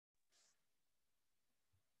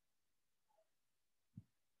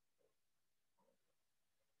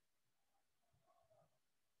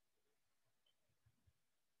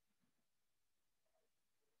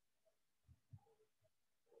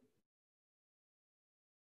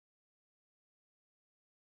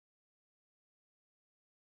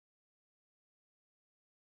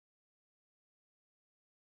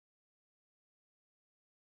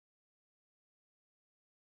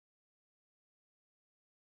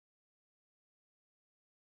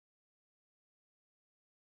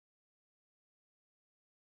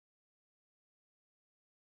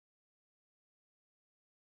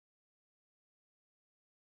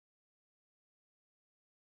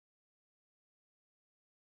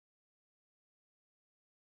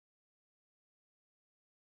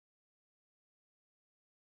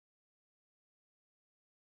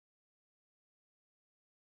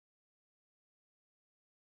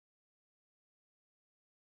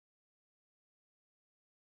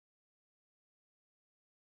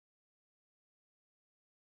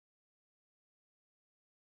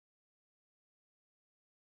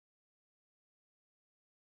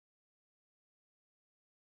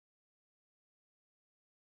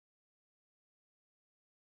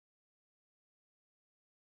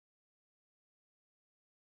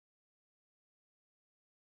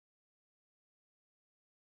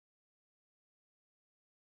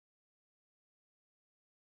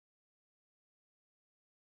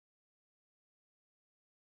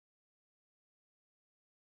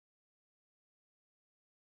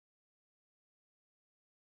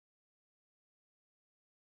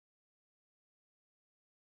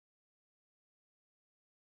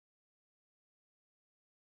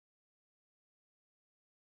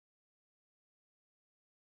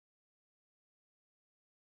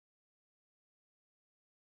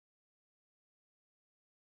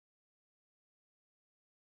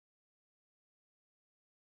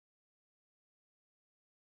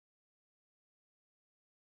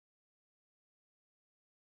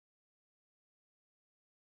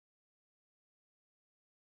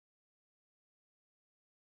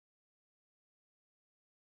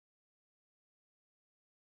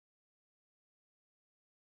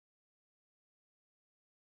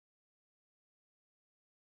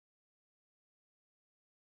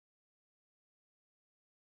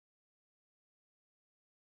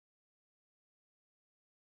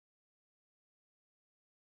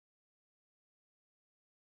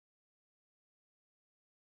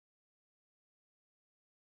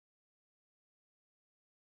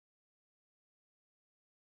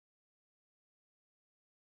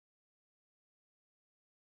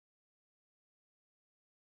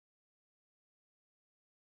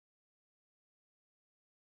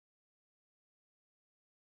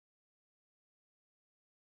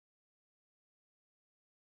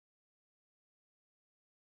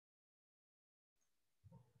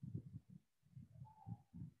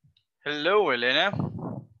Hello, Elena.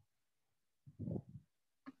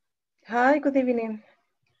 Hi, good evening.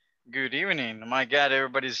 Good evening. My God,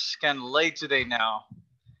 everybody's kind of late today now.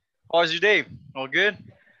 How was your day? All good?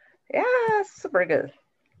 Yeah, super good.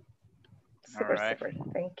 All Super, right. super.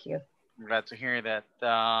 Thank you. I'm glad to hear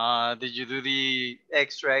that. Did you do the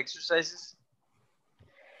extra exercises?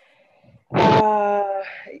 Uh,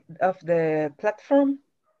 of the platform,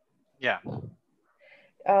 Yeah.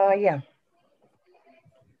 yeah,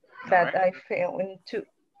 All but right. I fail in two.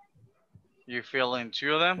 You feel in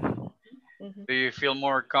two of them? Mhm. Do you feel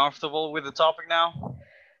more comfortable with the topic now?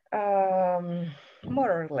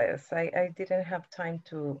 More or less. I didn't have time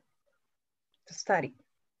to study.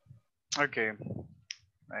 Okay,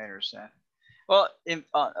 I understand. Well, in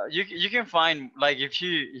you can find like if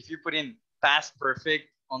you put in past perfect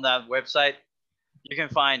on that website, you can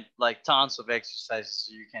find like tons of exercises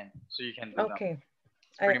you can do them. Okay,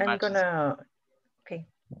 It's pretty I'm much the same. gonna okay.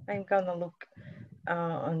 I'm gonna look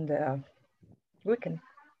on the weekend.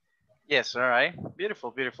 Yes, all right.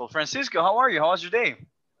 Beautiful, beautiful. Francisco, how are you? How was your day?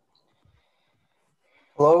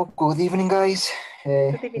 Hello, good evening, guys.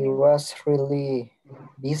 Good It evening. was really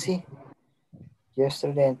busy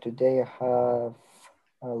yesterday and today. I have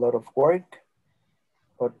a lot of work,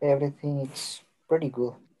 but everything is pretty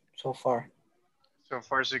good so far. So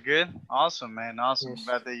far, so good. Awesome, man. Awesome. Yes.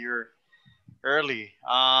 Glad that you're early.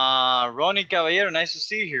 Ronnie Caballero, nice to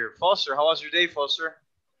see you here. Foster, how was your day, Foster?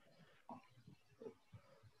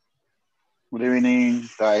 Good evening,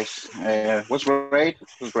 guys. Was great. It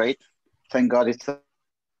was great. Thank God it's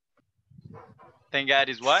Thank God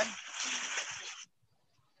is what?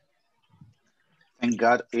 thank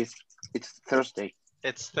God it's Thursday.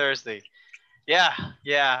 It's Thursday. Yeah,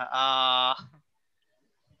 yeah.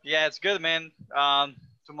 Yeah, it's good, man.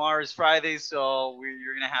 Tomorrow is Friday, so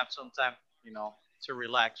you're gonna have some time, to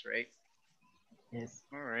relax, right? Yes.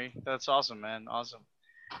 All right, that's awesome, man. Awesome.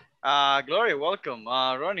 Gloria, welcome.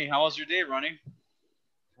 Ronnie, how was your day, Ronnie?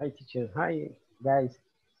 Hi, teacher. Hi, guys.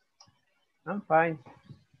 I'm fine.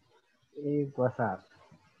 It was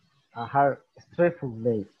a hard, stressful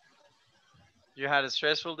day. You had a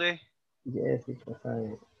stressful day? Yes, it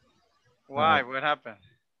was Why? What happened?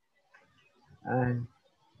 and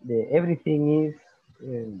everything is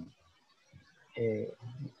um, eh,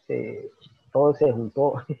 todo se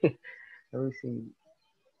juntó. Everything,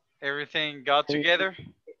 Everything got everything, together?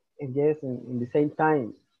 and yes, in the same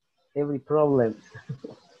time, every problem,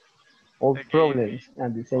 all Okay, problems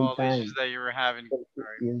at the same all the issues time. that you were having. All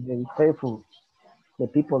It's very painful. The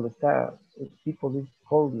people is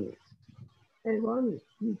call me. Hey, Ronnie,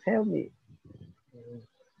 please help me. right.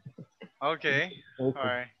 It's Okay. All painful.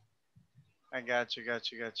 right. I got you,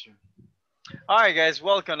 got you, got you. All right, guys,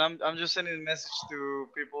 welcome. I'm just sending a message to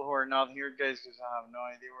people who are not here, guys, because I have no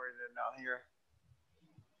idea where they're not here.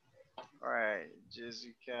 All right,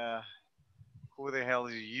 Jessica. Who the hell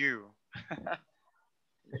is you? You.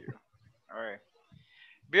 All right.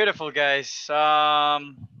 Beautiful, guys. All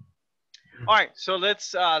right, so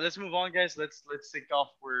let's move on, guys. Let's take off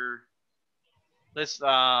where let's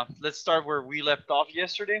start where we left off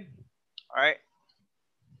yesterday. All right.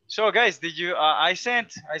 So, guys, did you? I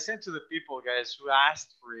sent to the people, guys, who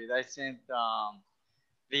asked for it. I sent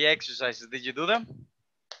the exercises. Did you do them?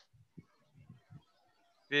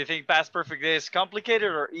 Do you think past perfect is complicated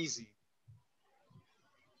or easy?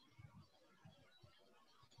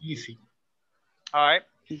 Easy. All right.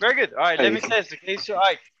 Very good. All right. Let me Easy. test. Okay. So, all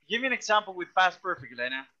right. Give me an example with past perfect,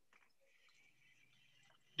 Elena.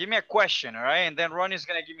 Give me a question. All right, and then Ronnie's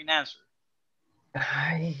gonna give me an answer.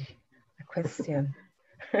 Ay, a question.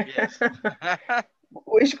 Yes.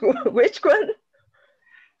 Which one?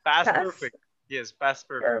 Past Pass. perfect. Yes, past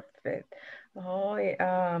perfect. Perfect. Oh, I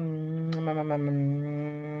don't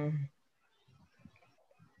know.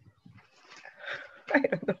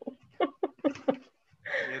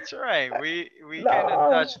 It's all right. We kind of No.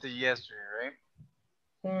 touched it yesterday, right?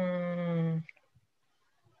 Mm,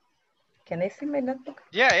 can I see my notebook?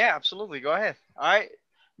 Yeah, yeah, absolutely. Go ahead. All right.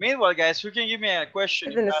 Meanwhile, guys, who can give me a I question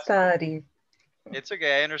in didn't past perfect? study. It's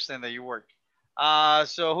okay. I understand that you work.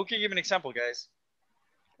 So who can give me an example, guys?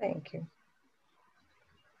 Thank you.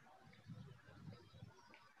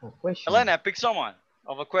 A question. Elena, pick someone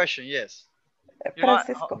of a question. Yes. You know what?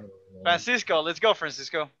 Francisco. Francisco, let's go,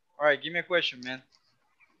 Francisco. All right, give me a question, man.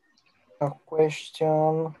 A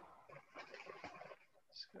question.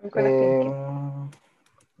 I'm gonna think it.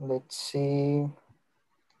 Let's see.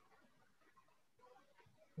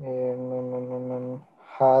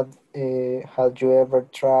 Had you ever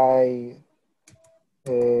tried?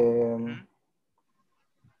 Um,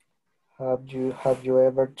 Mhm. have you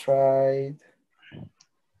ever tried?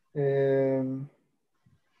 Um,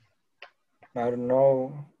 I don't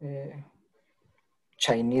know,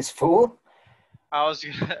 Chinese food. I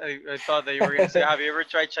thought that you were gonna say, have you ever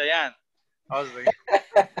tried Cheyenne? I was like,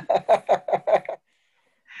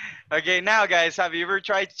 okay, now guys, have you ever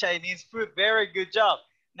tried Chinese food? Very good job.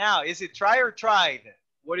 Now, is it try or tried?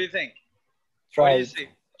 What do you think? What do you Tried. say?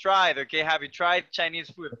 Tried, okay. Have you tried Chinese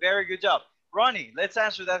food? Very good job. Ronnie, let's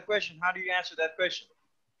answer that question. How do you answer that question?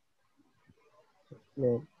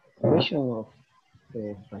 The question of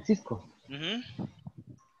Francisco. Mm-hmm.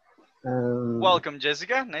 Um, Welcome,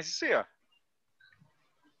 Jessica. Nice to see you.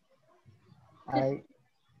 I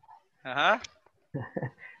Uh-huh.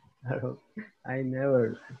 I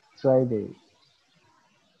never tried the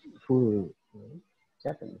food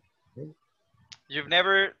Japanese. You've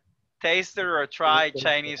never tasted or tried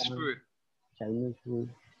Chinese food. Chinese food.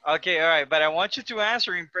 Okay, all right, but I want you to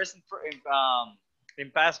answer in present, in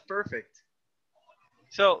past perfect.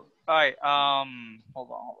 So, all right, hold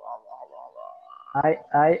on.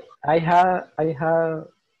 I had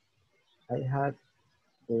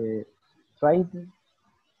tried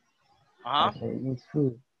Uh-huh. Chinese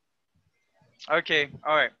food. Okay,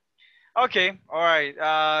 all right. Okay, all right,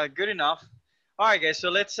 good enough. All right, guys, so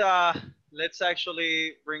let's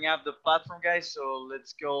actually bring up the platform, guys. So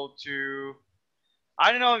let's go to,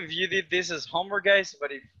 I don't know if you did this as homework, guys,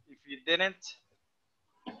 but if you didn't,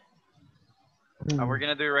 we're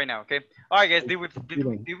gonna do it right now, okay? All right, guys, did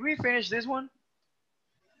we finish this one?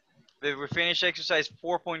 Did we finish exercise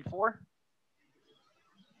 4.4?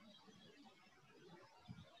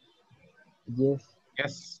 Yes.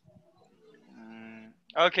 Yes.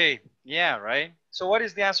 Okay, yeah, right. So what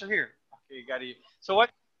is the answer here? Okay, got it. So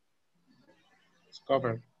what?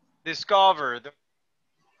 Discover. Discover.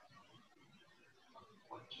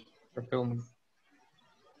 Fulfillment.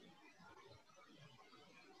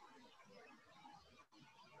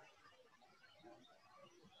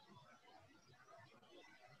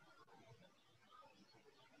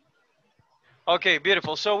 Okay,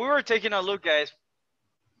 beautiful. So we were taking a look, guys.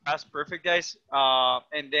 Past perfect, guys.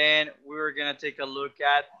 And then we were gonna take a look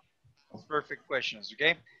at perfect questions.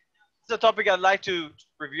 Okay. It's a topic I'd like to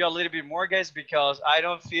review a little bit more, guys, because I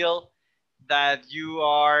don't feel that you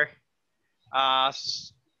are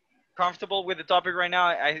comfortable with the topic right now.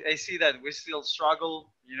 I see that we still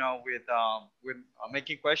struggle, you know, with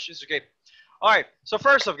making questions. Okay. All right. So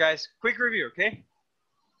first off, guys, quick review. Okay.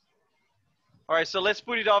 All right. So let's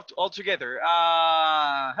put it all together.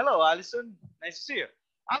 Hello, Allison. Nice to see you.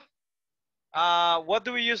 What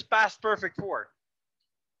do we use past perfect for?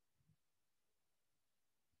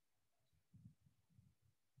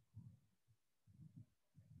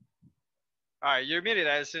 All right, you're muted,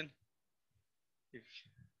 Addison.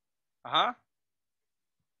 Uh-huh.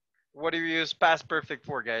 What do you use past perfect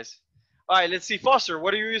for, guys? All right, let's see. Foster,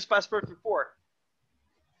 what do you use past perfect for?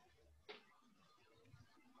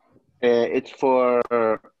 It's for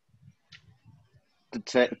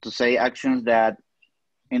to say actions that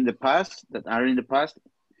in the past, that are in the past,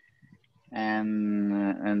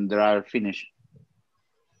 and they are finished.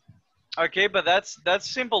 Okay, but that's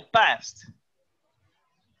simple past.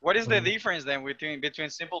 What is the difference then between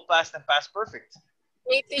simple past and past perfect?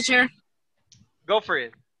 Hey, teacher. Go for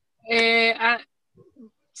it.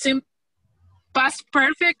 Past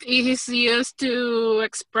perfect is used to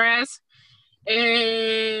express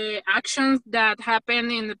actions that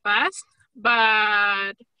happened in the past,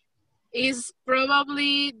 but is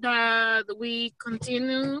probably that we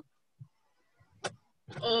continue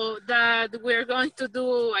or that we're going to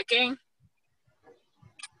do again.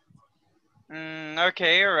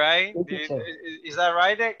 Okay, all right. Is that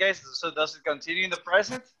right, guys? So does it continue in the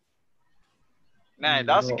present? No, it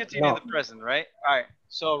doesn't continue in the present, right? All right.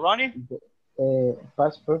 So, Ronnie?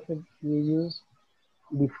 Past perfect you use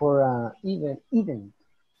before an event.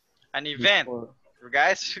 An event.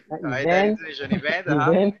 Guys, an event,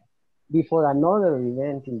 event before another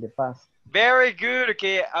event in the past. Very good.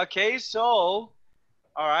 Okay. Okay. So,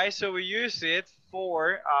 all right. So we use it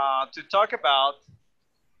for to talk about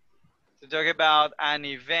an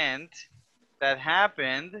event that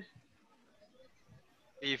happened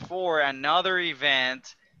before another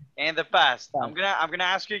event in the past. I'm gonna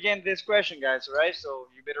ask you again this question, guys. All right. So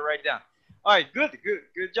you better write it down. All right. Good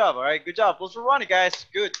job. All right. Good job. Those for Ronnie, guys.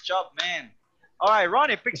 Good job, man. All right,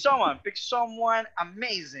 Ronnie, pick someone. Pick someone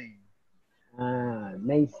amazing.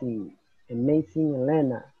 Amazing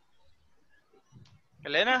Elena.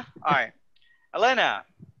 Elena? All right. Elena.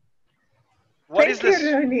 What is this?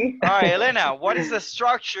 Ronnie. All right, Elena, what is the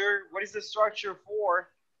structure? What is the structure for?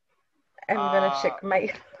 I'm going to check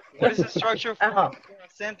my... What is the structure for a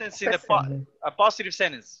sentence in a positive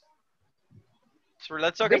sentence? So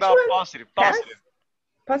let's talk about positive.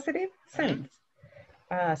 positive sense.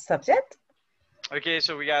 Subject, Okay,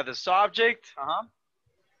 so we got the subject.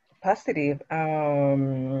 positive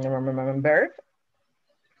verb.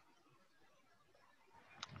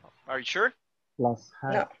 Are you sure? Plus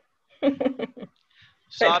No. have.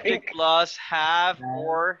 Subject think. plus have Have.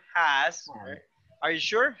 or has. Have. Right? Are you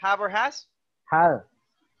sure? Have or has? Have.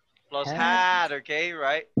 Plus Have. had. Okay,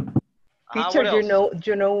 right. Teacher, What else?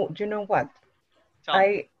 you know what? Tell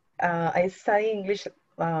me. I studied English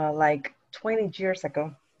like 20 years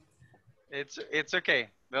ago. It's okay.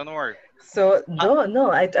 Don't worry. So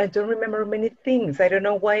no, I don't remember many things. I don't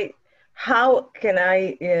know why. How can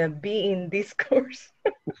I be in this course?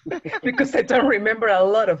 Because I don't remember a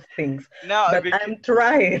lot of things. No, But I'm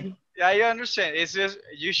trying. yeah, you understand. It's just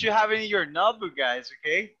you should have it in your notebook, guys.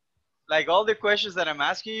 Okay, like all the questions that I'm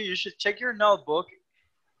asking you, you should check your notebook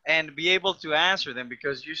and be able to answer them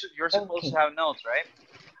because you're supposed to Okay. have notes, right?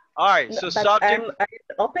 All right. No, So but subject. I'm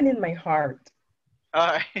opening my heart. All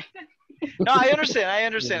right. No, I understand. I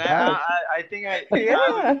understand. I think I.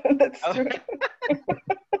 Yeah, that's Oh. true.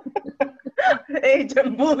 Hey,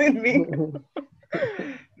 don't bully me.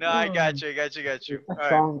 No, I got you. I got you. Got you. All right.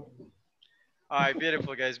 Song. All right.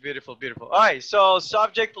 Beautiful, guys. Beautiful. Beautiful. All right. So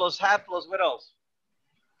subject plus have plus what else?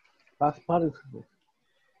 Past participle.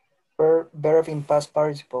 Verb in past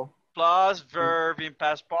participle. Plus verb in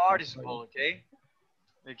past participle. Okay.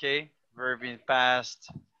 Okay. Verb in past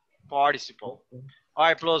participle. All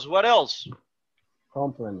right. Plus what else?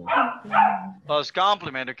 Complement. Plus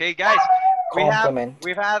complement. Okay, guys. Complement.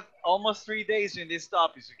 We've had almost 3 days in these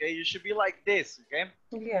topics. Okay. You should be like this. Okay.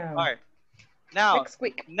 Yeah. All right. Now, Next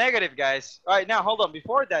week. negative, guys. All right, now hold on.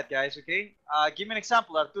 Before that, guys, okay? Give me an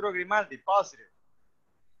example. Arturo Grimaldi, positive.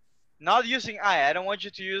 Not using I. I don't want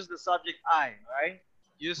you to use the subject I, all right?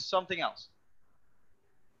 Use something else.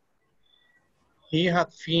 He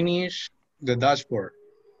had finished the dashboard.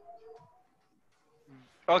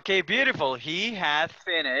 Okay, beautiful. He had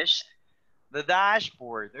finished the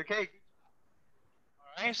dashboard. Okay.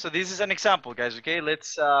 All right, so this is an example, guys, okay?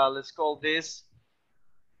 Let's call this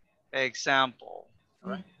example.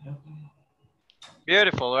 All right.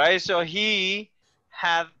 Beautiful, right? So he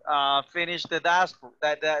had finished the dashboard.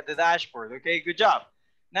 The dashboard. Okay, good job.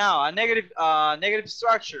 Now a negative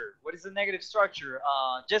structure. What is the negative structure,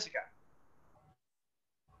 Jessica?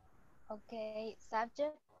 Okay,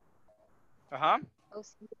 subject Uh-huh.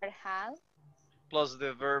 auxiliary have. Plus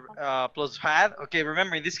the verb plus had. Okay,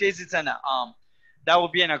 remember in this case it's an that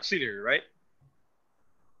would be an auxiliary, right?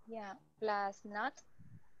 Yeah, plus not.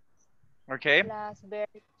 Okay. Plus verb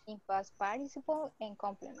in past participle and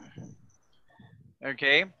complement.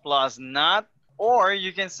 Okay, plus not, or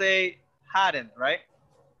you can say hadn't, right?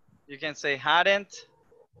 You can say hadn't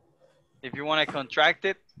if you want to contract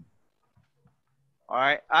it. All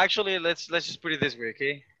right. Actually, let's just put it this way,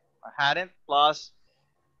 okay? Hadn't plus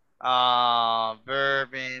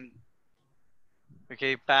verb in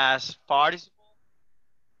past participle.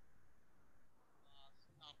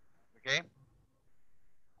 Okay.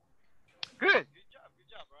 Good. Good job. Good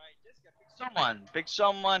job. All right, Jessica, pick someone. Pick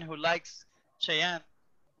someone who likes Cheyenne.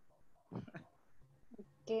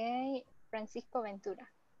 Okay, Francisco Ventura.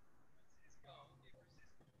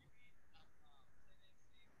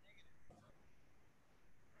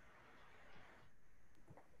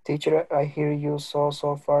 Teacher, I hear you so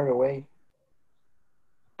far away.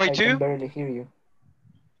 Wait, I can too? barely hear you.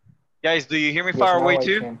 Guys, do you hear me Yes, far now away I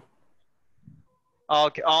too? can.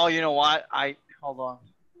 Okay. Oh, you know what? Hold on.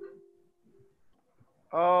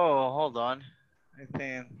 Oh, hold on.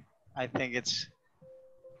 I think it's.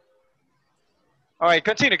 All right,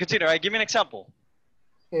 continue. All right, give me an example.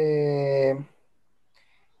 They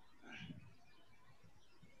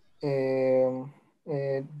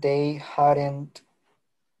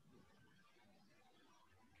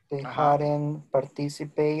hadn't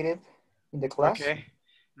participated in the class. Okay.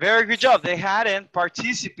 Very good job. They hadn't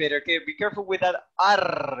participated. Okay, be careful with that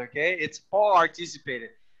R. Okay, it's participated.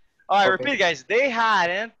 All right, Okay. repeat, guys. They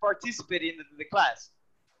hadn't participated in the class.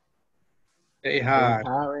 They had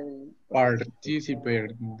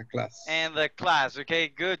participated in the class. And the class. Okay,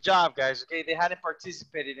 good job, guys. Okay, they hadn't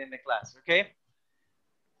participated in the class. Okay.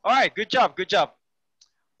 All right, good job. Good job.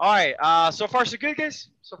 All right. So far so good, guys.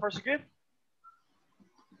 So far so good.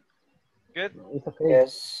 Good. It's okay.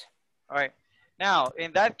 Yes. All right. Now,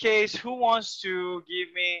 in that case, who wants to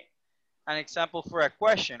give me an example for a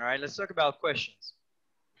question? All right, let's talk about questions.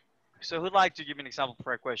 So who'd like to give me an example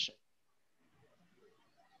for a question?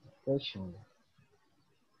 Question.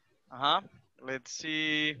 Uh-huh. Let's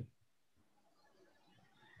see.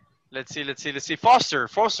 Let's see. Foster,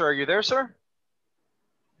 are you there, sir?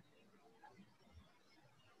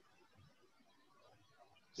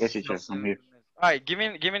 Yes, teacher, I'm here. All right, give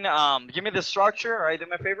me the structure. All right, do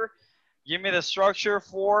me a favor. Give me the structure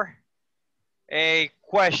for a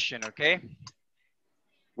question, okay?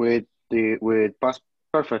 With past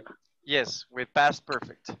perfect. Yes, with past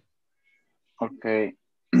perfect. Okay.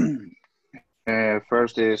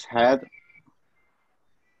 First is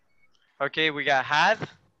Okay, we got had.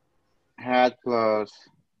 had plus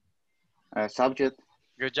subject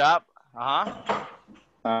Good job. Uh-huh.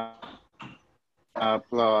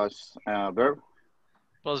 plus verb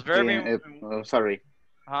Plus verb in in sorry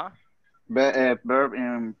huh? verb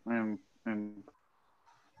in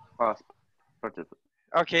past participle.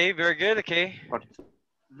 Okay, very good. Okay.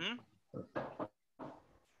 Mm-hmm.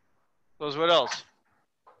 Plus what else?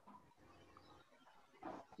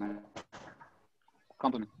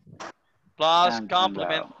 Complement Plus and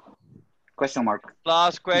complement. question mark.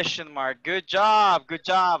 Plus question mark. Good job. Good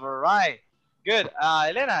job. All right. Good.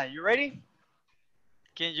 Elena, you ready?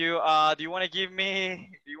 Can you do you want to give me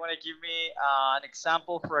an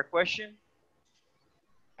example for a question?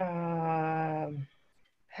 Have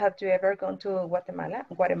you ever gone to Guatemala?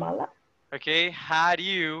 Guatemala? Okay. Had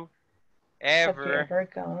you Have you ever ever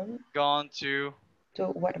gone to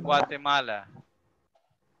Guatemala? Guatemala?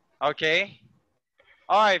 Okay.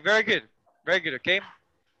 All right. Very good. Very good. Okay.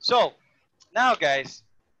 So now, guys,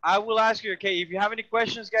 I will ask you. Okay, if you have any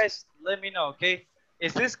questions, guys, let me know. Okay.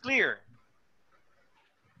 Is this clear?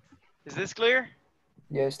 Is this clear?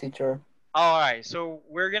 Yes, teacher. All right, so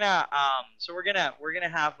we're gonna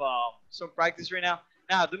have some practice right now.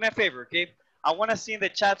 Now, do me a favor, okay? I want to see in the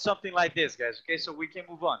chat something like this, guys. Okay, so we can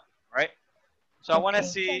move on, right? So Okay.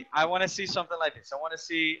 I want to see something like this. I want to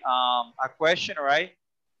see a question, all right?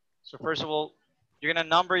 So first of all, you're gonna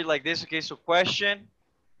number it like this, okay? So question,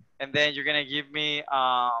 and then you're gonna give me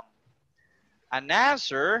an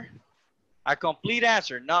answer, a complete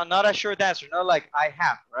answer, not a short answer, not like I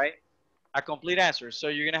have, right? A complete answer. So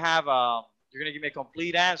you're gonna have you're gonna give me a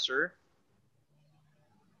complete answer.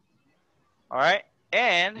 All right,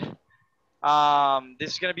 and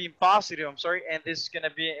this is gonna be in positive. I'm sorry, and this is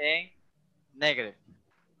gonna be in negative.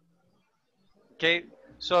 Okay.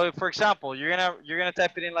 So for example, you're gonna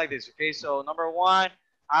type it in like this. Okay. So number one,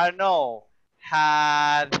 I don't know,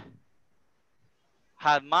 had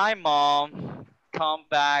my mom come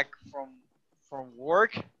back from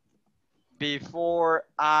work before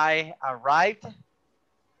I arrived. All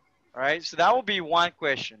right. So that will be one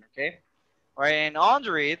question. Okay. All right. And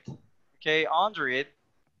under it, okay, under it,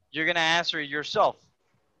 you're gonna answer it yourself.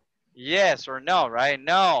 Yes or no, right?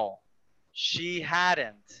 No, she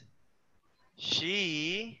hadn't.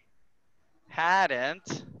 She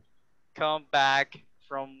hadn't come back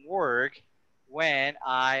from work when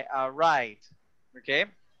I arrived. Okay.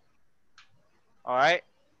 All right.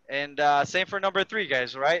 And same for number three,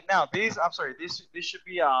 guys. All right. Now these, I'm sorry. This should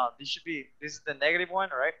be this is the negative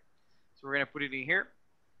one. All right. So we're gonna put it in here.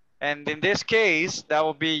 And in this case, that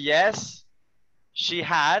will be yes. She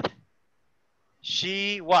had.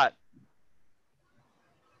 She what?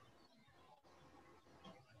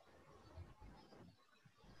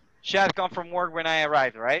 She had come from work when I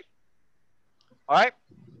arrived, right? All right.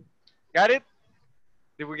 Got it?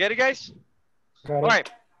 Did we get it, guys? Got All it.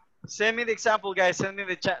 right. Send me the example, guys. Send me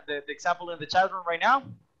the chat, the example in the chat room right now.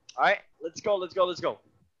 All right. Let's go. Let's go. Let's go.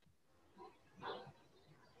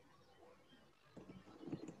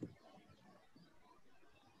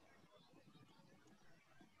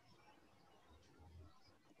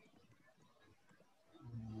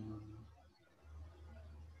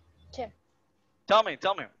 Sure. Tell me.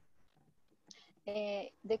 Tell me. The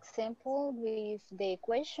example with the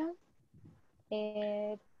question,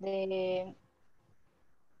 the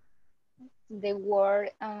word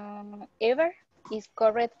ever is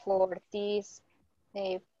correct for this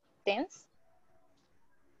tense.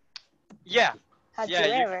 Yeah. Have Yeah.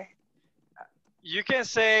 you ever? You can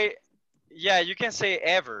say, yeah. You can say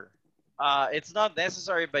ever. It's not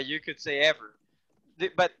necessary, but you could say ever.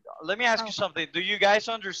 But let me ask you something. Do you guys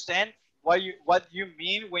understand what you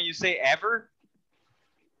mean when you say ever?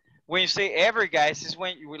 When you say ever, guys, is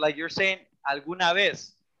when you like you're saying alguna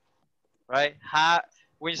vez, right?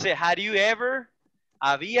 When you say had you ever,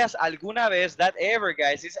 habías alguna vez, that ever,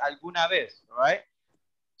 guys, is alguna vez, right?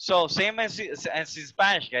 So same as in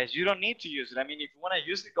Spanish, guys. You don't need to use it. I mean, if you want to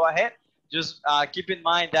use it, go ahead. Just keep in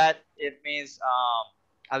mind that it means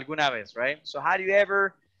alguna vez, right? So had you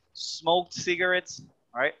ever smoked cigarettes?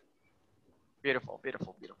 All right. Beautiful,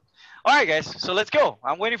 beautiful, beautiful. All right, guys. So let's go.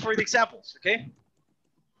 I'm waiting for the examples. Okay.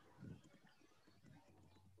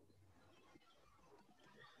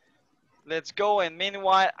 Let's go. And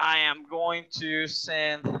meanwhile, I am going to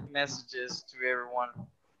send messages to everyone.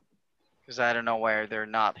 because I don't know why they're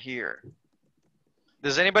not here.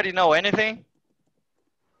 Does anybody know anything?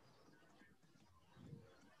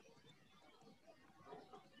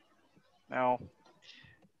 No.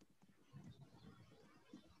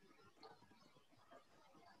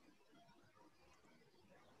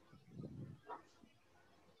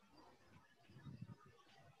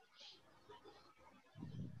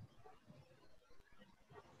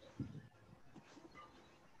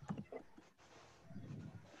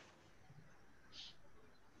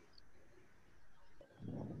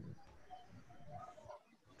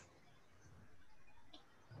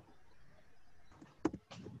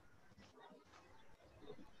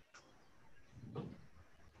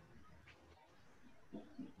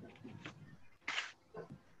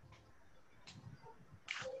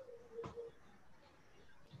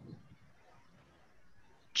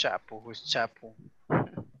 Chapo, who's Chapo?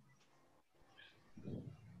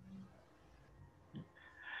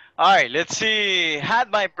 All right, let's see. Had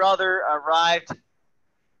my brother arrived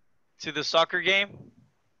to the soccer game?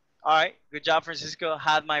 All right, good job, Francisco.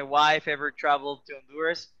 Had my wife ever traveled to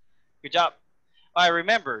Honduras? Good job. All right,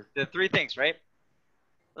 remember the three things, right?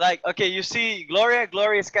 Like, okay, you see Gloria,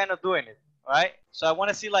 Gloria is kind of doing it, all right? So I want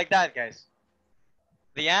to see like that, guys.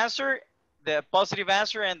 The answer, the positive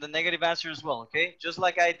answer and the negative answer as well, okay? Just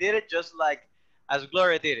like I did it, just like as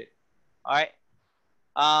Gloria did it, all right?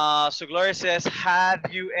 So Gloria says,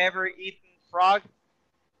 have you ever eaten frog?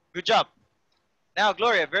 Good job. Now,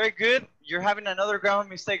 Gloria, very good. You're having another grammar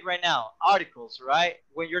mistake right now. Articles, right?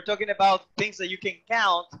 When you're talking about things that you can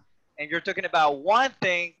count and you're talking about one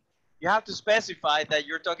thing, you have to specify that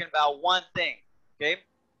you're talking about one thing, okay?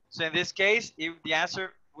 So in this case, if the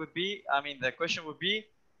answer would be, the question would be,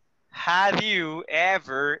 have you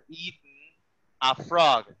ever eaten a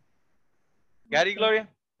frog? Got it, Gloria?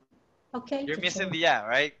 Okay. You're missing teacher. the yeah,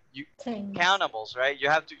 right? You Thanks. countables, right? You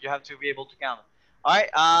have to be able to count them. All right.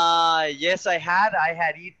 Yes, I had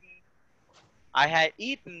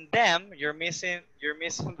eaten them. You're missing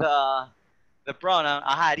the pronoun.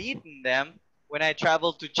 I had eaten them when I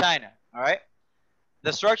traveled to China. All right.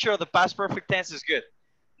 The structure of the past perfect tense is good.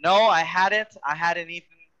 No, I hadn't. I hadn't eaten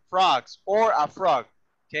frogs or a frog.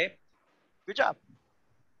 Okay. Good job.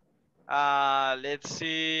 Let's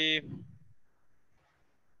see.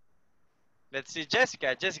 Let's see,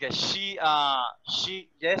 Jessica. Jessica, she had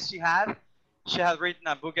written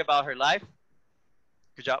a book about her life.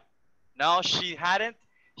 Good job. No, she hadn't.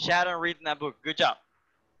 She hadn't written a book. Good job.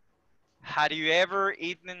 Had you ever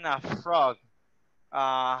eaten a frog?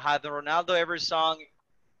 Had Ronaldo ever sung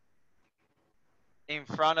in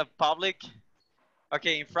front of public?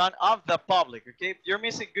 Okay, in front of the public. Okay, you're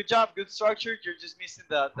missing. Good job, good structure. You're just missing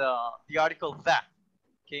the article that.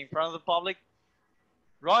 Okay, in front of the public.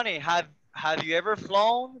 Ronnie, have you ever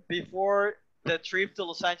flown before the trip to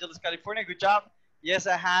Los Angeles, California? Good job. Yes,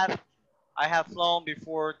 I have. I have flown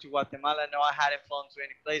before to Guatemala. No, I hadn't flown to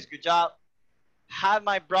any place. Good job. Had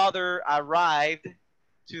my brother arrived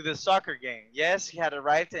to the soccer game? Yes, he had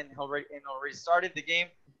arrived and already started the game.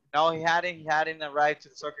 No, he hadn't. He hadn't arrived to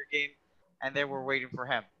the soccer game, and they were waiting for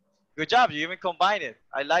him. Good job. You even combined it.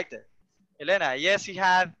 I liked it. Elena, yes, he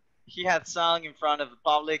had. He had sung in front of the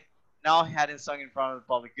public. No, he hadn't sung in front of the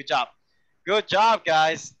public. Good job. Good job,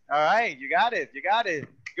 guys. All right, you got it. You got it.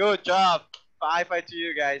 Good job. High five to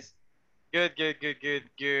you guys. Good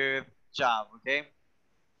job. Okay.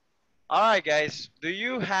 All right, guys. Do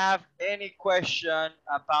you have any question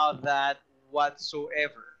about that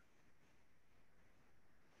whatsoever?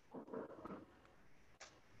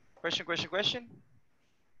 Question?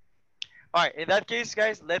 All right. In that case,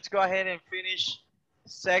 guys, let's go ahead and finish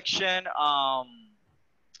section.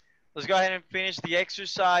 Let's go ahead and finish the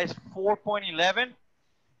exercise 4.11.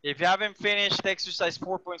 If you haven't finished exercise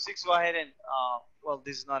 4.6, go ahead and, well,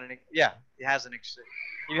 this is not an, yeah, it has an exercise.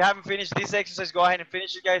 If you haven't finished this exercise, go ahead and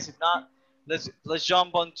finish it, guys. If not, let's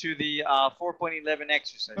jump on to the 4.11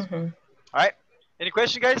 exercise. All right. Any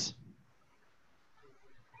question, guys?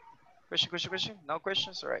 Question? No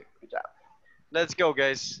questions? All right. Good job. Let's go,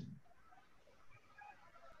 guys.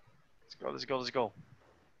 Let's go.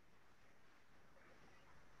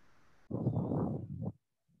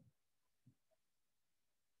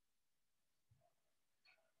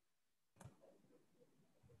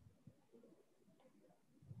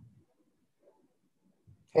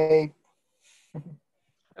 Hey.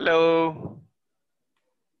 Hello.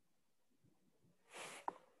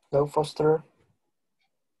 Hello, Foster.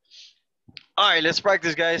 All right, let's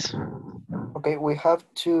practice, guys. Okay, we have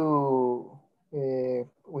to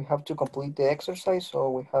complete the exercise,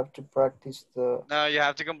 or we have to practice the. No, you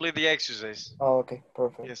have to complete the exercise. Oh, okay,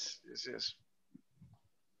 perfect. Yes.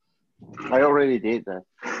 I already did that.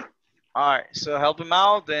 All right, so help him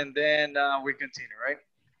out, and then we continue, right?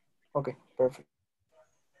 Okay, perfect.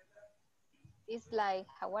 It's like,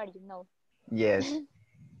 how are you? No. Yes.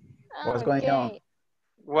 What's going on? Okay.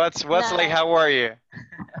 What's like? Now, How are you?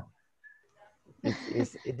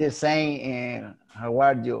 It is saying, how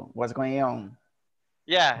are you? What's going on?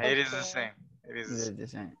 Yeah, it is the okay. same. It is It the is same. the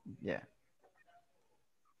same. Yeah.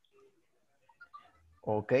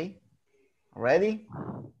 Okay. Ready?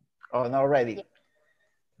 Oh, not ready.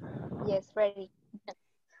 Yes, ready.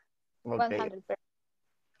 Okay. 100%.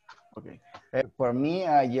 Okay. For me,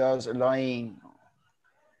 I just learning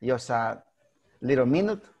just a little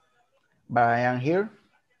minute, but I am here.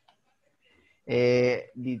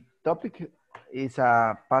 The topic is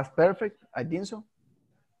past perfect. I think so.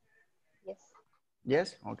 Yes.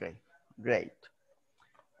 Yes. Okay. Great.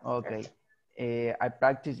 Okay. Perfect. I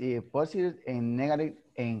practice positive and negative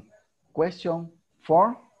and question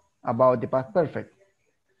form about the past perfect.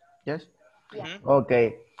 Yes. Yeah. Mhm. Okay.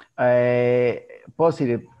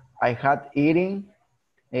 Positive. I had eating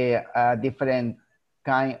a different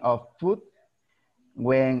kind of food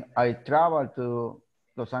when I traveled to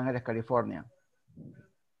Los Angeles, California.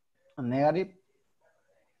 Negative.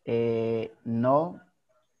 No,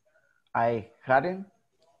 I hadn't.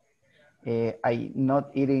 I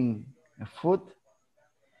not eating food.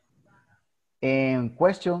 And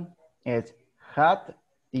question is, had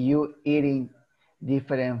you eating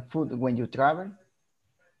different food when you travel?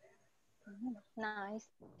 Nice.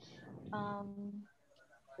 Um,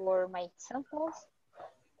 for my examples,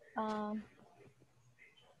 um,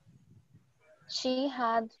 she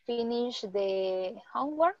had finished the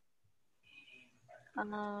homework.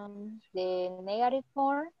 The negative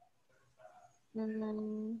form,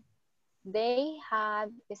 mm, they had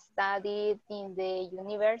studied in the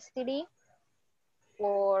university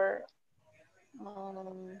for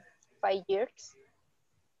 5 years.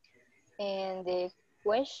 And the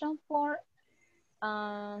question for,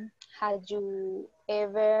 had you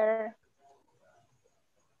ever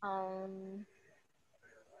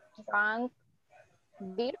drank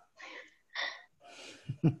beer?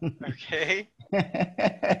 Okay.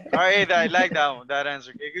 All right, I like that one, that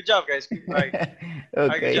answer. Okay, good job, guys. All right. All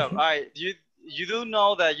right, good Okay. job. All right, you do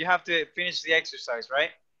know that you have to finish the exercise,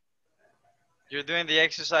 right? You're doing the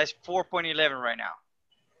exercise 4.11 right now.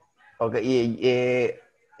 Okay.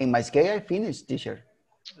 In my scale, I finished, teacher.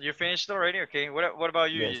 You finished already? Okay. What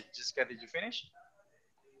about you, Yes. Jessica? Did you finish?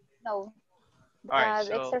 No, All right. that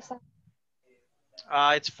So exercise.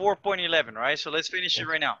 it's 4.11, right? So let's finish it Yes.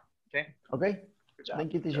 right now. Okay. Okay. Good job.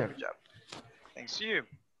 Thank you, Good job. teacher. Good job. Thanks to you.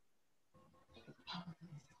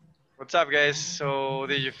 What's up, guys? So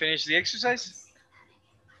did you finish the exercise?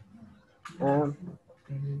 Um,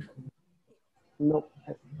 no,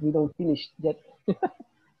 we don't finish yet.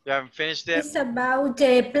 You haven't finished it? It's about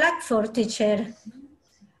the platform, teacher.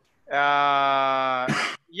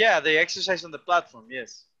 Yeah, the exercise on the platform.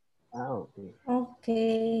 Yes. Ah, okay.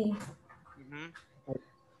 Okay. Mm-hmm. All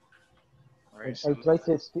I, right. I So try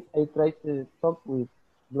to talk with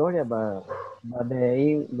Gloria, but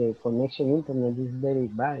the connection internet is very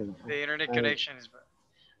bad. the internet I, connection is.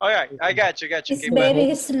 Oh yeah, I got you. Got you. It's Okay, but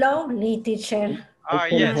very slowly, teacher. all right.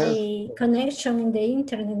 can Yes. hear. My connection in the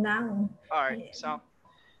internet now. All right.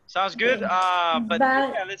 Sounds good. But But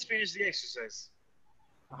yeah, let's finish the exercise.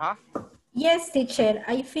 Uh-huh. yes, teacher,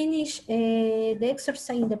 I finished the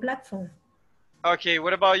exercise in the platform. Okay,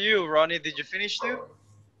 what about you, Ronnie? Did you finish too?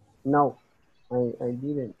 No, I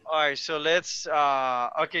didn't. All right, so let's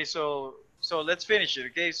okay, so let's finish it,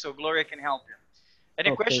 okay? So Gloria can help you. Any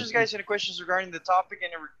Okay. questions, guys? Any questions regarding the topic?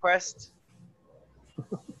 Any requests?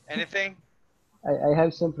 Anything? I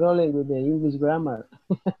have some problem with the English grammar.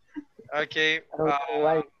 Okay. I don't know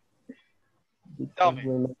why. Tell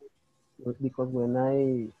Because me. when I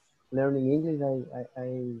learning English,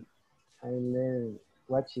 I learn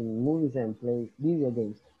watching movies and play video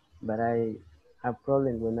games, but I have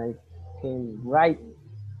problem when I can write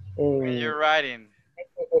When and you're writing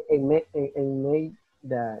make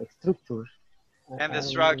the structures. and I the don't know.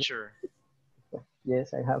 structure.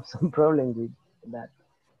 Yes, I have some problem with that.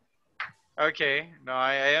 Okay. No,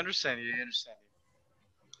 I understand you. I understand you.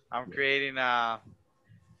 I'm creating a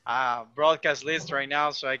broadcast list right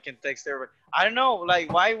now so I can text everybody. I don't know,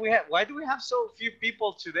 like why do we have so few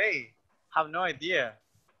people today? Have no idea.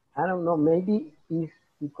 I don't know. Maybe it's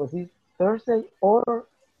because it's Thursday or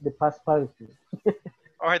the past participle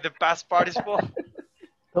Or the past participle?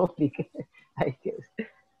 topic. I guess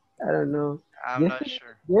I don't know. I'm not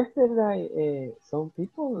sure. Yesterday, some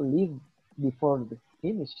people leave before the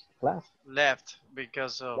finish class. Left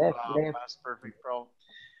because of Left. past perfect problem.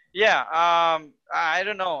 Yeah, I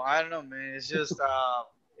don't know. I don't know, man. It's just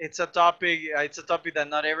it's a topic. It's a topic that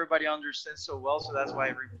not everybody understands so well, so that's why I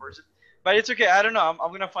reinforce it. But it's okay. I don't know.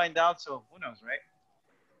 I'm gonna find out. So who knows, right?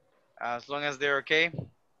 As long as they're okay.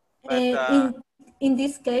 But In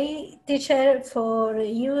this case, teacher, for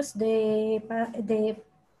use the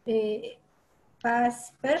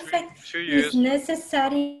past perfect to is use.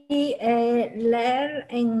 necessary learn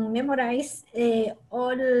and memorize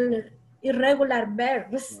all irregular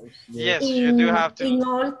verbs Yes, you do have to. in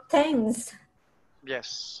all tense.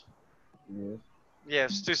 Yes. Yes.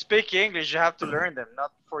 Yes. To speak English, you have to learn them.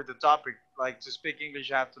 Not for the topic. Like to speak English,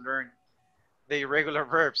 you have to learn the irregular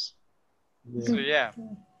verbs. Yes. So yeah,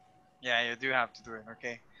 you do have to do it.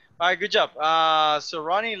 Okay. All right. Good job. So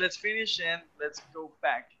Ronnie, let's finish and let's go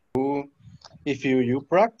back. If you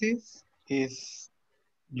practice, is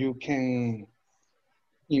you can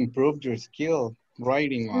improve your skill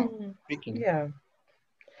writing or speaking. Yeah.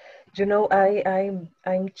 You know,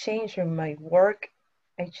 I'm changing my work.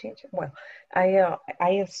 I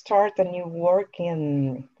start a new work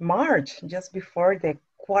in March, just before the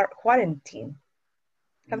quarantine.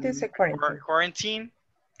 How do you say quarantine? Quarantine.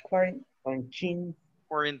 Quarantine. Quarantine.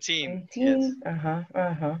 Quarantine. Yes.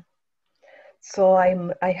 So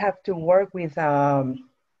I have to work with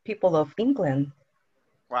people of England.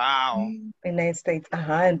 Wow. United States.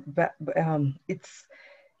 But it's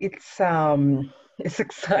it's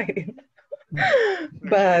exciting.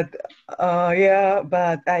 But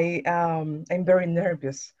but I'm very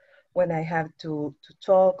nervous when I have to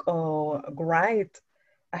talk or write.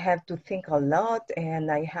 I have to think a lot and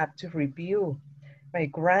I have to review my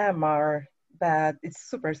grammar, but it's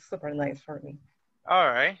super nice for me. All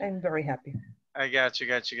right. I'm very happy. I got you.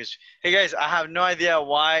 Hey guys, I have no idea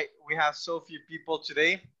why we have so few people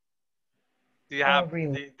today. Do you have?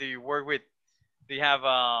 Really? Do you work with? Do you have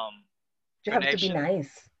You have to be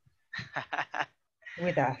nice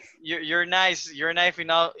with us. You're nice. You're nice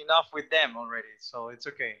enough with them already, so it's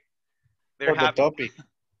okay. They're For happy. the topic.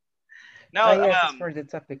 No, yes, it's for the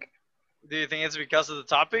topic. Do you think it's because of the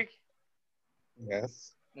topic?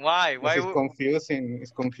 Yes. Why? Why? It's confusing.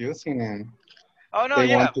 It's confusing, and oh no,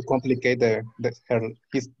 they want to complicate their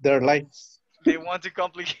lives. They want to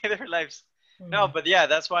complicate their lives. No, but yeah,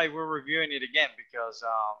 that's why we're reviewing it again, because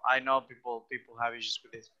I know people have issues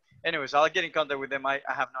with this. Anyways, I'll get in contact with them. I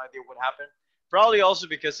have no idea what happened. Probably also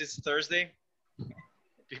because it's Thursday.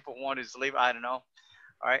 People want to sleep. I don't know.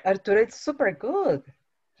 All right. Arturo is super good.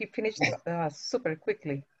 He finished super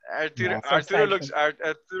quickly. Arturo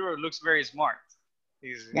looks very smart.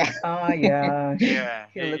 He's yeah. Yeah.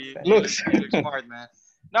 He looks smart, man.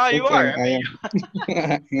 No, you are. I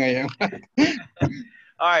am.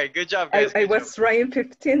 All right, good job, guys. I was trying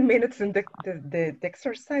 15 minutes in the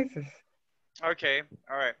exercises. Okay,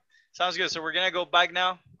 all right. Sounds good. So we're going to go back now.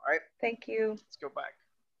 All right. Thank you. Let's go back.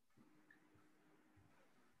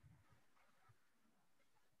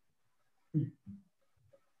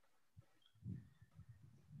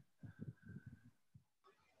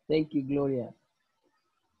 Thank you, Gloria.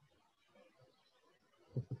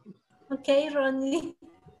 Okay, Ronnie.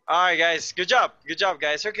 All right, guys. Good job,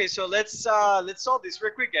 guys. Okay, so let's solve this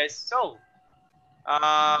real quick, guys. So,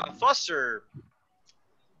 Foster.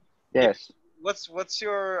 Yes. What's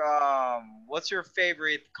your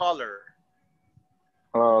favorite color?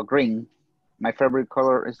 Green. My favorite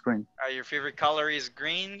color is green. Your favorite color is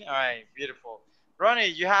green. All right, beautiful. Ronnie,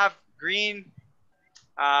 you have green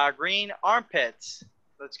armpits.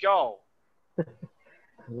 Let's go.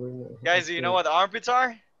 Guys, do you know what armpits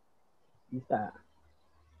are?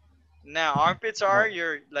 Now, armpits are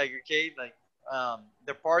your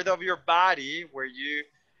the part of your body where you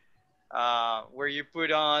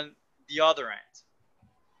put on deodorant.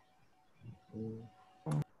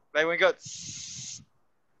 Like when you go,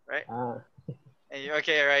 right? And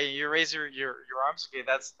right? You raise your arms. Okay,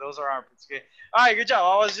 those are armpits. Okay. All right, good job.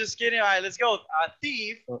 I was just kidding. All right, let's go. A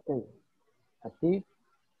thief. Okay. A thief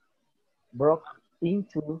broke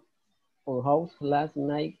into our house last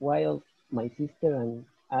night while my sister and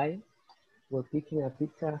I were picking a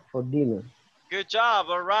pizza for dinner. Good job.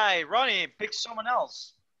 All right, Ronnie, pick someone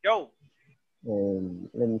else. Go.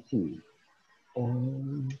 Let me see.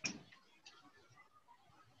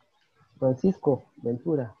 Francisco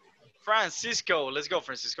Ventura. Francisco, let's go,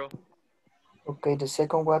 Francisco. Okay, the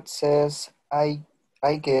second one says, I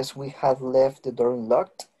guess we had left the door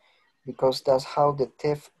unlocked because that's how the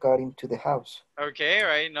thief got into the house. Okay,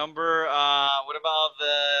 right. Number, what about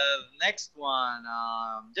the next one?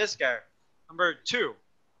 Jessica, number 2.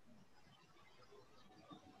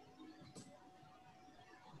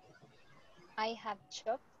 I have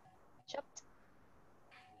chopped.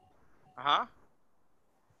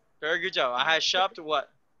 Very good job. I had shopped what?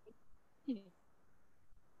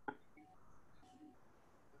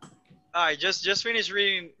 All right, just finish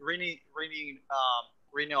reading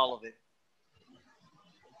all of it.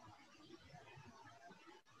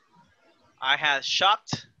 I had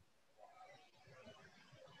shopped.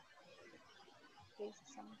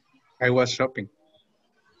 I was shopping.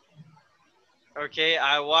 Okay,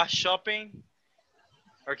 I was shopping.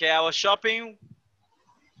 Okay, I was shopping.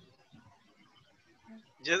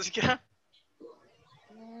 Jessica?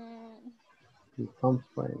 Don't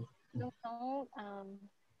know.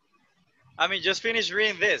 I mean, just finish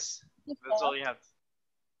reading this. That's all you have.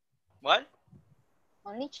 What?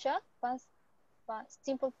 Only shop, past,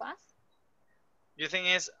 simple past. Your thing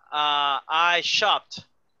is, I shopped.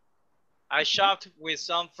 I shopped with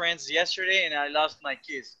some friends yesterday and I lost my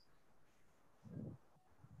keys.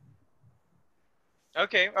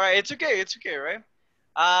 Okay, all right, it's okay, right?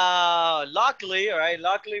 Luckily, all right,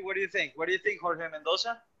 luckily, what do you think? What do you think, Jorge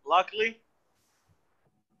Mendoza? Luckily?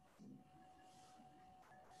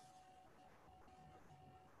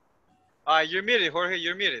 You're muted, Jorge,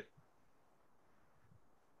 you're muted.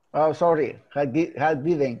 Oh, sorry. Had given. Had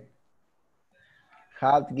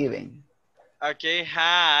given. Okay,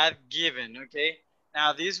 had given, okay.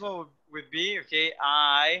 Now this one would be, okay,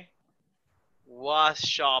 I was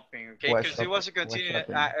shopping, okay, because it was a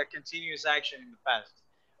continuous action in the past.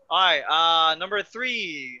 All right, number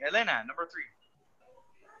 3, Elena, number 3.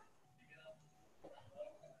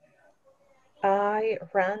 I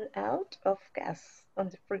ran out of gas on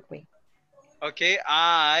the freeway. Okay,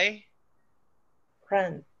 I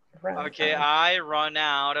ran okay, out. I run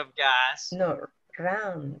out of gas. No,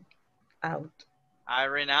 ran out. I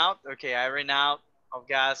ran out. Okay, I ran out of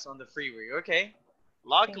gas on the freeway. Okay.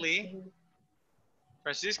 Luckily,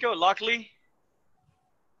 Francisco, luckily.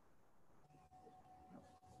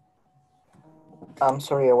 I'm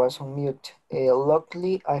sorry, I was on mute.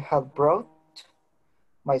 Luckily, I had brought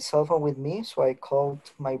my cell phone with me, so I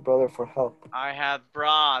called my brother for help. I had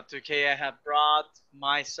brought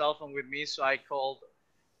my cell phone with me, so I called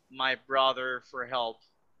my brother for help.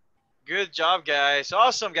 Good job, guys.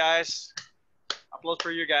 Awesome, guys. Applause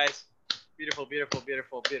for you guys. Beautiful, beautiful,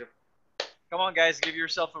 beautiful, beautiful. Come on, guys. Give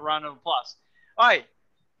yourself a round of applause. All right.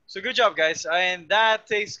 So good job, guys. And that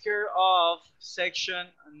takes care of section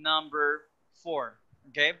number 4.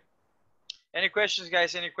 Okay. Any questions,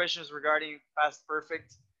 guys? Any questions regarding past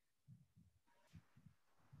perfect?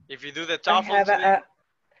 If you do the TOEFL,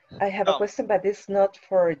 I have a question, but it's not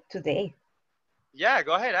for today. Yeah,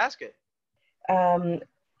 go ahead, ask it.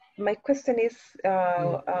 My question is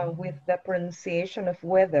with the pronunciation of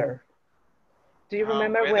weather. Do you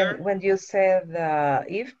remember when you said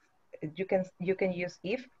if you can use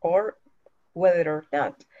if or whether or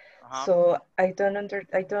not? So I don't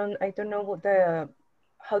know what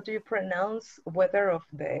how do you pronounce whether of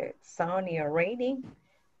the sunny or rainy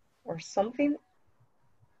or something?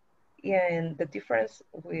 Yeah, and the difference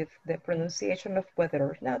with the pronunciation of whether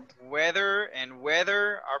or not. Weather and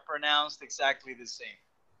weather are pronounced exactly the same.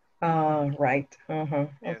 Right. Yes.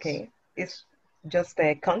 Okay. It's just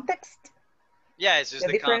the context? Yeah, it's just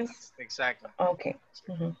the context. Exactly. Okay.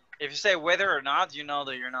 If you say whether or not, you know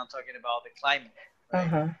that you're not talking about the climate.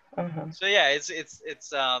 Right? So yeah, it's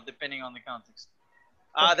depending on the context.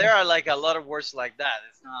 There are like a lot of words like that.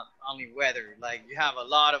 It's not only weather. Like you have a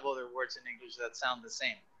lot of other words in English that sound the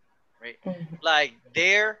same, right? Like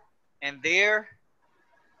there and there.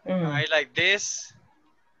 Right? Like this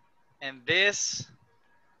and this.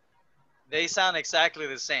 They sound exactly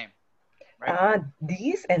the same. Right?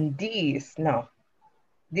 These and these. No.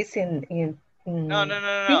 This in No.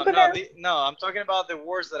 No, I'm talking about the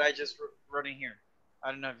words that I just wrote in here.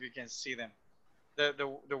 I don't know if you can see them.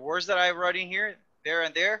 The words that I wrote in here, there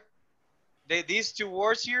and there, these two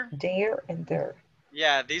words here. There and there.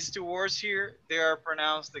 Yeah, these two words here, they are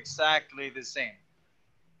pronounced exactly the same.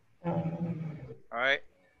 All right.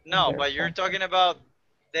 No, but you're talking about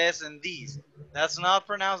this and these. That's not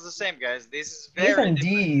pronounced the same, guys. This is very different.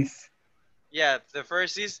 These. Yeah, the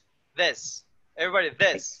first is this. Everybody,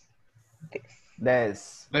 this.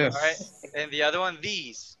 This. All right. And the other one,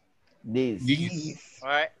 these. These. All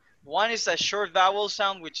right. One is a short vowel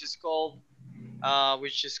sound, which is called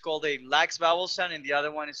a lax vowel sound, and the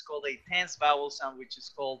other one is called a tense vowel sound, which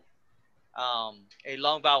is called a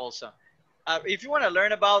long vowel sound. If you want to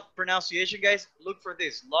learn about pronunciation, guys, look for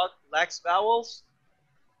this: lax vowels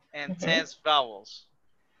and tense vowels.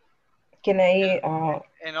 Can I?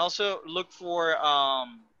 And also look for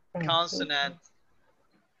consonant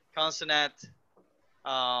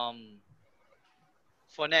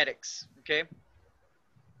phonetics. Okay.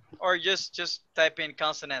 Or just type in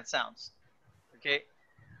consonant sounds. Okay.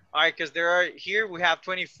 All right, because here we have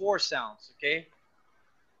 24 sounds. Okay.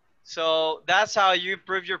 So that's how you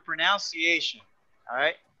improve your pronunciation. All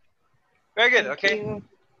right. Very good. Thank Okay. you.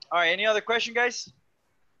 All right. Any other question, guys?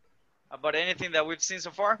 About anything that we've seen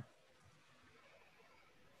so far?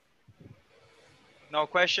 No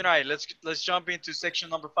question. All right. Let's jump into section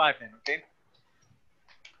number 5 then. Okay.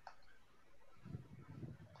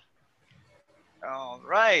 All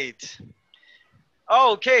right.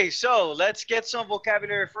 Okay, so let's get some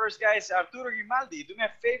vocabulary first, guys. Arturo Grimaldi, do me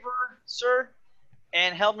a favor, sir,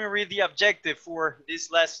 and help me read the objective for this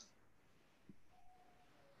lesson.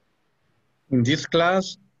 In this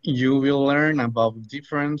class, you will learn about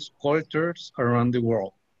different cultures around the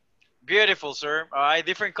world. Beautiful, sir. All right,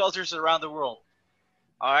 different cultures around the world.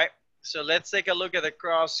 All right, so let's take a look at the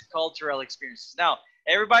cross-cultural experiences. Now,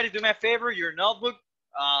 everybody do me a favor, your notebook,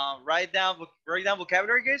 write down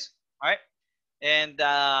vocabulary, guys. All right, and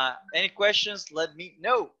any questions, let me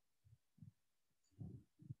know.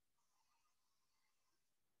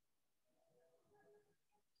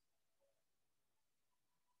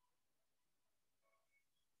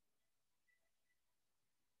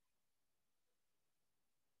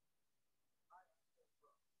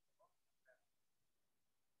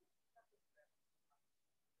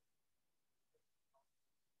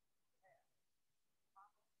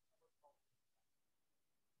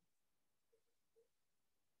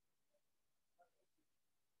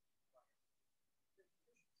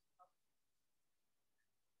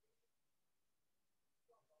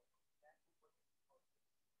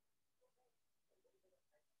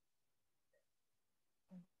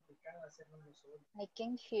 I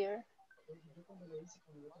can hear.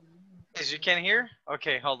 Yes, you can hear?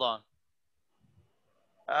 Okay, hold on.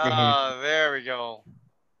 Mhm. There we go.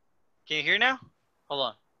 Can you hear now? Hold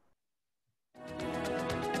on.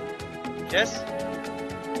 Yes?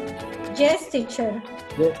 Yes, teacher.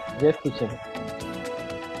 Yes, teacher.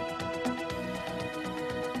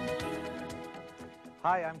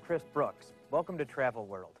 Hi, I'm Chris Brooks. Welcome to Travel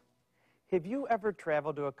World. Have you ever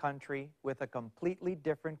traveled to a country with a completely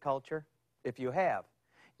different culture? If you have,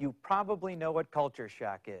 you probably know what culture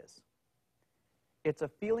shock is. It's a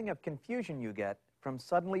feeling of confusion you get from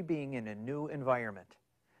suddenly being in a new environment.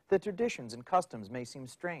 The traditions and customs may seem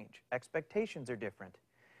strange. Expectations are different.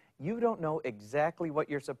 You don't know exactly what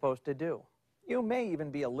you're supposed to do. You may even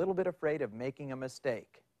be a little bit afraid of making a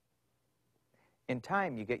mistake. In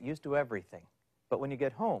time, you get used to everything. But when you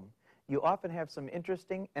get home, you often have some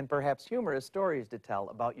interesting and perhaps humorous stories to tell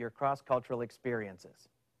about your cross-cultural experiences.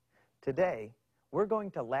 Today, we're going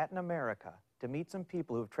to Latin America to meet some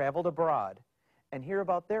people who've traveled abroad and hear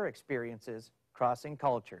about their experiences crossing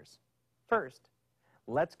cultures. First,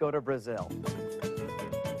 let's go to Brazil.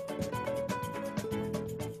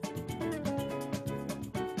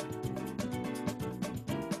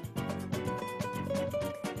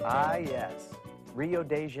 Ah, yes, Rio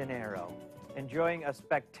de Janeiro. Enjoying a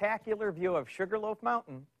spectacular view of Sugarloaf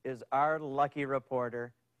Mountain is our lucky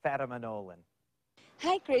reporter, Fatima Nolan.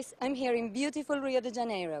 Hi, Chris. I'm here in beautiful Rio de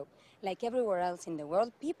Janeiro. Like everywhere else in the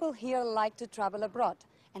world, people here like to travel abroad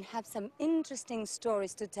and have some interesting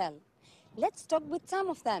stories to tell. Let's talk with some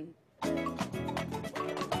of them.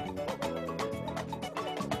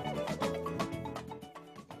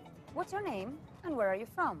 What's your name and where are you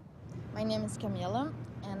from? My name is Camilla,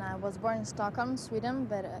 and I was born in Stockholm, Sweden,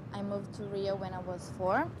 but I moved to Rio when I was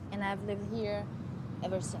 4, and I've lived here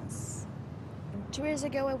ever since. 2 years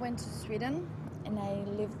ago, I went to Sweden, and I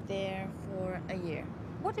lived there for a year.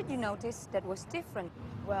 What did you notice that was different?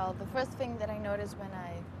 Well, the first thing that I noticed when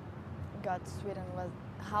I got to Sweden was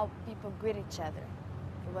how people greet each other.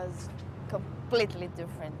 It was completely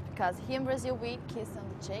different, because here in Brazil, we kiss on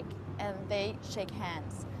the cheek, and they shake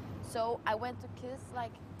hands. So I went to kiss,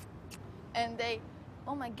 and they,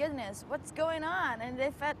 oh my goodness, what's going on? And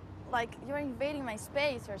they felt like you're invading my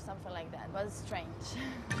space or something like that. It was strange.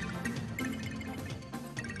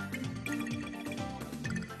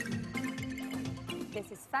 This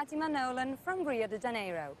is Fatima Nolan from Rio de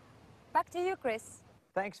Janeiro. Back to you, Chris.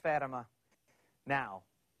 Thanks, Fatima. Now,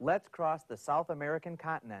 let's cross the South American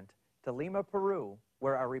continent to Lima, Peru,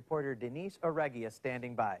 where our reporter Denise Oregui is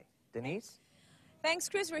standing by. Denise? Thanks,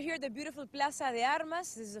 Chris. We're here at the beautiful Plaza de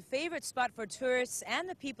Armas. This is a favorite spot for tourists and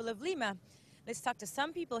the people of Lima. Let's talk to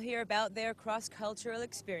some people here about their cross-cultural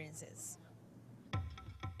experiences.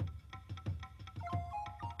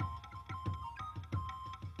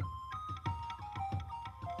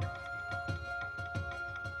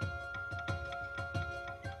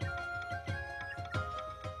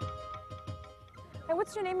 Hey,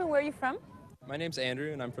 what's your name and where are you from? My name's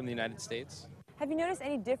Andrew, and I'm from the United States. Have you noticed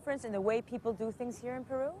any difference in the way people do things here in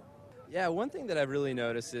Peru? Yeah, one thing that I've really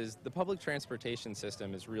noticed is the public transportation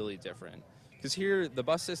system is really different. Because here, the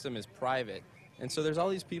bus system is private. And so there's all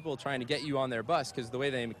these people trying to get you on their bus because the way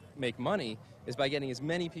they make money is by getting as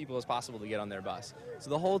many people as possible to get on their bus. So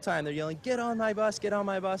the whole time they're yelling, get on my bus, get on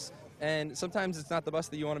my bus. And sometimes it's not the bus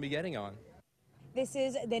that you want to be getting on. This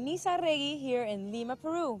is Denise Arregui here in Lima,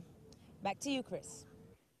 Peru. Back to you, Chris.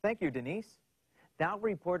 Thank you, Denise. Now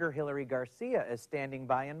reporter Hilary Garcia is standing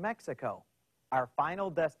by in Mexico, our final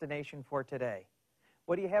destination for today.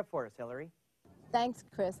 What do you have for us, Hilary? Thanks,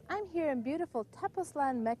 Chris. I'm here in beautiful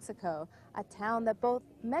Tepoztlan, Mexico, a town that both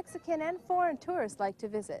Mexican and foreign tourists like to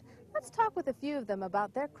visit. Let's talk with a few of them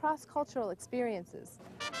about their cross-cultural experiences.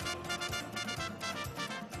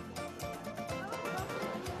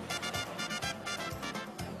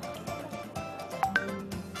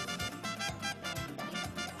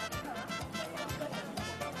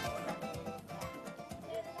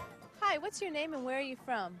 Hi, what's your name and where are you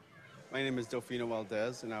from? My name is Delfino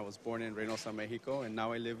Valdez, and I was born in Reynosa, Mexico, and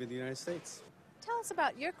now I live in the United States. Tell us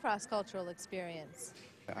about your cross-cultural experience.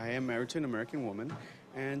 I am married to an American woman,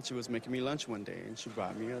 and she was making me lunch one day, and she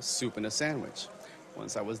brought me a soup and a sandwich.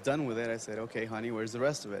 Once I was done with it, I said, okay, honey, where's the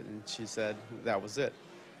rest of it? And she said, that was it.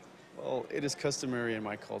 Well, it is customary in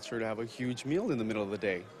my culture to have a huge meal in the middle of the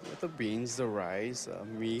day, with the beans, the rice,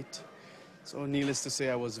 meat. So needless to say,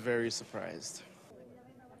 I was very surprised.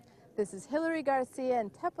 This is Hilary Garcia in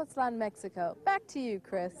Tepoztlan, Mexico. Back to you,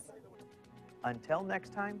 Chris. Until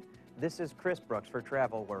next time, this is Chris Brooks for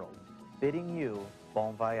Travel World, bidding you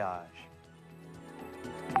bon voyage.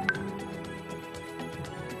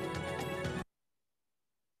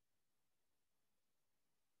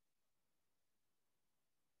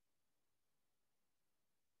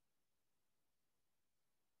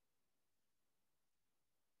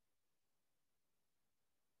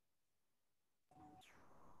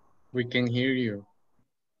 We can hear you.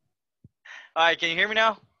 All right, can you hear me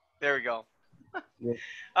now? There we go. Yes.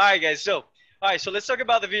 All right, guys. So let's talk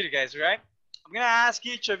about the video, guys. All right. I'm gonna ask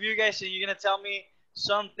each of you guys, and you're gonna tell me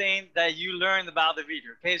something that you learned about the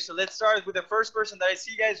video. Okay. So let's start with the first person that I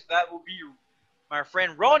see, guys. That will be my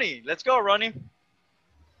friend Ronnie. Let's go, Ronnie.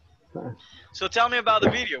 So tell me about the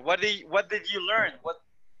video. What did you learn?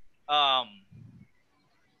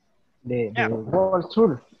 The world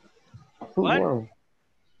tour. Full What? world.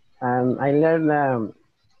 And I learned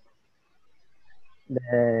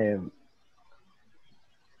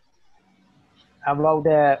about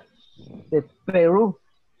the Peru,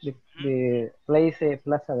 the place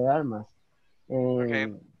Plaza de Armas, and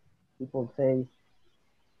Okay. people say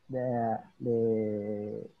the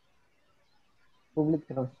public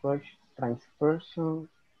transportation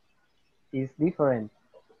is different,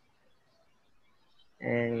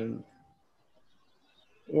 and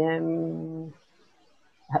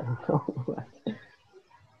I don't know.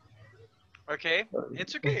 Okay.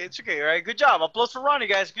 It's okay. It's okay. All right. Good job. Applause for Ronnie,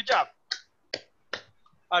 guys. Good job.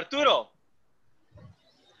 Arturo. All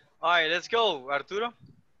right. Let's go, Arturo.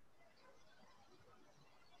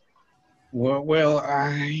 Well,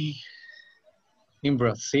 in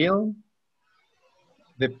Brazil,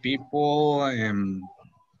 the people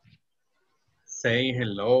say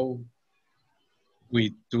hello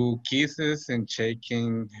with 2 kisses and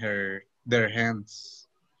shaking their hands.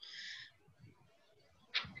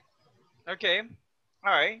 Okay.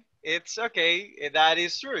 All right. It's okay. That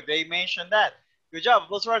is true. They mentioned that. Good job.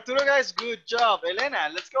 Applause for Arturo, guys. Good job. Elena.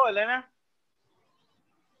 Let's go, Elena.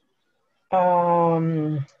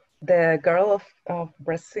 The girl of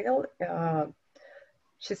Brazil,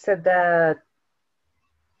 she said that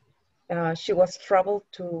she was traveled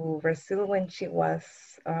to Brazil when she was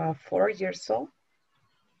 4 years old.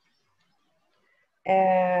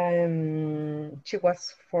 And she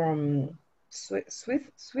was from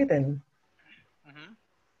Sweden. Mm-hmm.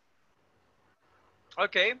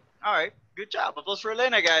 Okay. All right. Good job. Applause for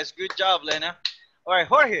Elena, guys. Good job, Elena. All right,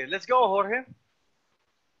 Jorge. Let's go, Jorge.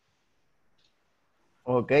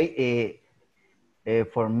 Okay.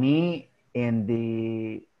 For me, in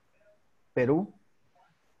the Peru,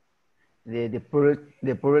 the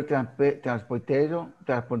public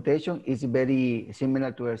transportation is very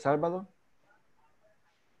similar to El Salvador,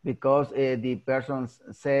 because the person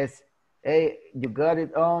says, hey, you got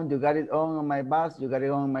it on my bus, you got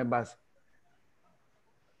it on my bus.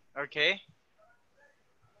 Okay.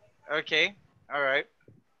 Okay. All right.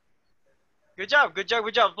 Good job. Good job.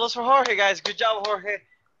 Good job. Applause for Jorge, guys. Good job, Jorge.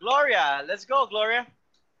 Gloria. Let's go, Gloria.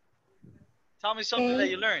 Tell me something that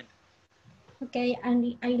you learned. Okay,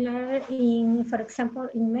 and I learned for example,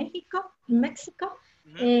 in Mexico,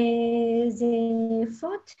 the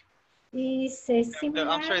food is similar.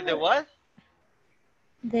 I'm sorry, the what?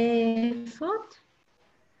 The food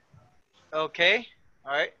Okay.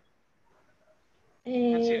 All right.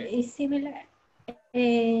 Continue. Is similar.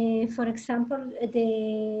 For example,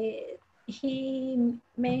 he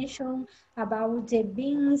mentioned about the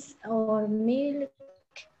beans or milk.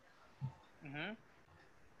 Mm-hmm.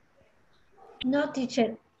 No,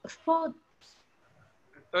 teacher, food.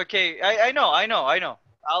 Okay, I know. I'll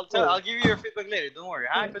Oh. give you your feedback later. Don't worry.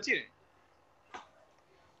 Continue.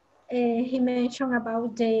 He mentioned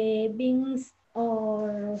about the beans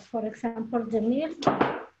or, for example, the milk.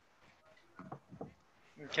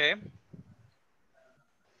 Okay.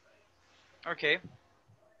 Okay.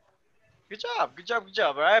 Good job. Good job. Good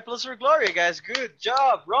job. All right. Plus for Gloria, guys. Good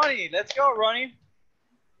job, Ronnie. Let's go, Ronnie.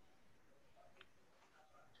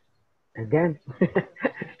 Again.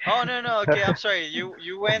 Oh no. Okay, I'm sorry.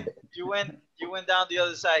 You went down the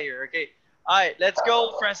other side here. Okay. All right. Let's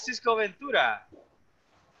go, Francisco Ventura.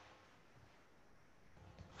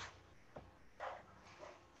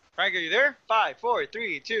 Frank, are you there? 5, 4,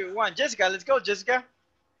 3, 2, 1. Jessica, let's go, Jessica.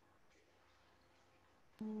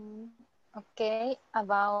 Okay,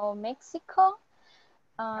 about Mexico,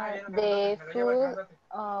 the food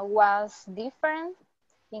was different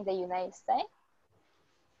in the United States.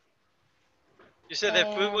 You said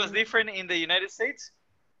that food was different in the United States?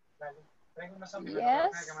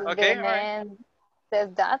 Yes, okay, the man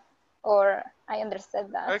said that, or I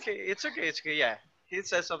understood that. Okay, it's okay, yeah. He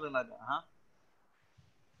said something like that,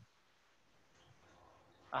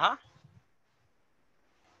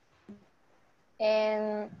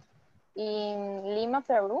 And in Lima,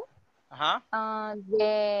 Peru,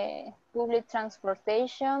 the public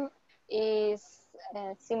transportation is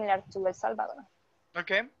similar to El Salvador.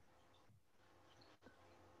 Okay.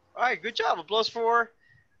 All right, good job. Applause for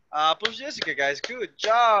Jessica, guys. Good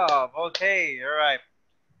job. Okay, all right.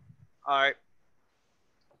 All right.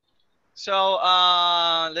 So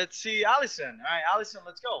let's see, Allison. All right, Allison,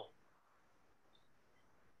 let's go.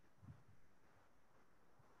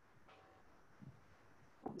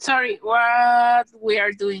 Sorry, what we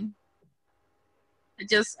are doing? I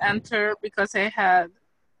just entered because I had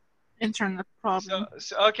internet problem.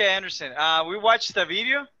 So okay, I understand. We watched the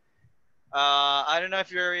video. I don't know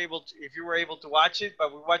if you were able to watch it,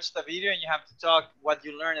 but we watched the video, and you have to talk what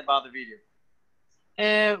you learned about the video.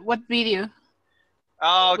 What video?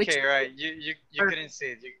 Oh, okay, right. You couldn't see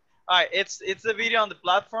it. All right, it's the video on the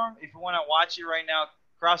platform. If you want to watch it right now,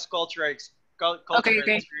 cross-cultural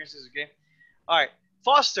experiences. Okay. All right,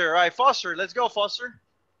 Foster. All right, Foster. Let's go, Foster.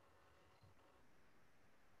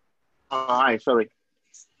 Hi, sorry.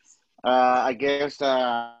 I guess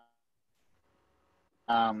I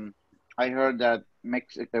heard that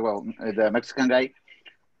the Mexican guy,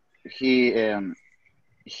 he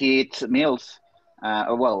eats meals,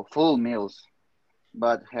 full meals,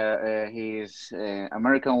 but his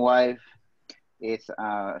American wife eats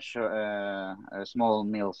small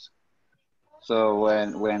meals. So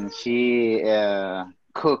when she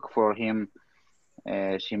cook for him,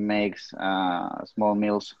 she makes small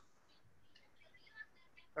meals.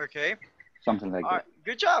 Okay. Something like that.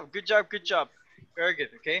 Good job. Good job. Good job. Very good.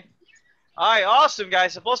 Okay. All right. Awesome,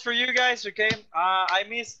 guys. Applause for you guys. Okay. I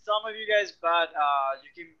missed some of you guys, but you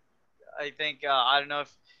can. I think I don't know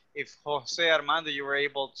if Jose Armando, you were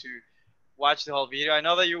able to watch the whole video. I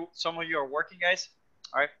know that some of you are working, guys.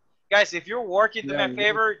 All right, guys. If you're working, do me a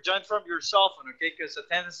favor, join from your cell phone, okay? Because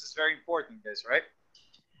attendance is very important, guys. Right.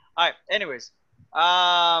 All right. Anyways.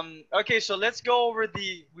 Okay. So let's go over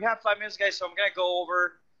we have 5 minutes, guys. So I'm gonna go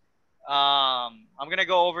over.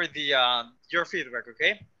 Your feedback,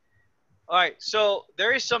 okay? All right, so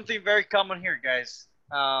there is something very common here, guys.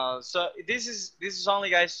 So this is only,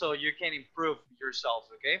 guys, so you can improve yourself,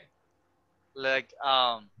 okay? Like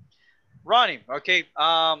Ronnie, okay?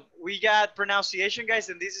 We got pronunciation, guys,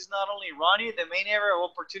 and this is not only Ronnie. The main area of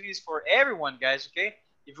opportunities for everyone, guys, okay?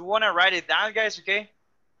 If you want to write it down, guys, okay?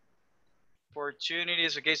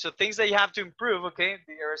 Opportunities, okay? So things that you have to improve, okay?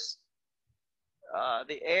 There's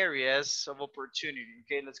the areas of opportunity.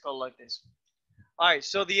 Okay, let's call it like this. All right,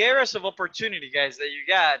 so the areas of opportunity, guys, that you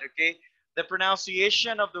got, okay? The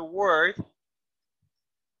pronunciation of the word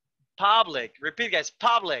public. Repeat, guys,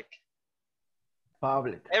 public.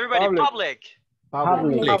 Public. Everybody, public.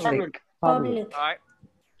 Public. All right.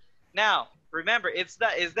 Now, remember, it's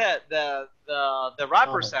the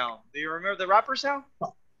rapper sound. Do you remember the rapper sound?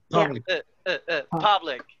 Public.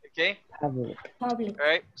 Public. Okay. Public. All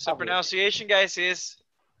right. So pronunciation, guys, is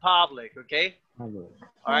public. Okay. Public.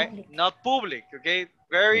 All right. Not public. Okay.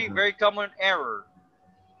 Very very common error.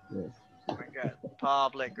 Yes. Oh my God.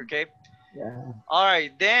 Public. Okay. Yeah. All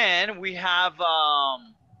right. Then we have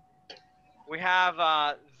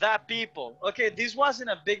the people. Okay. This wasn't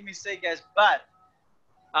a big mistake, guys, but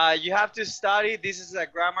You have to study. This is a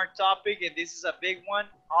grammar topic, and this is a big one.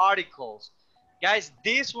 Articles, guys.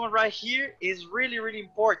 This one right here is really, really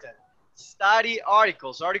important. Study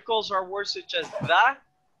articles. Articles are words such as the,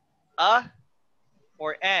 a,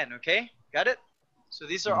 or an. Okay, got it? So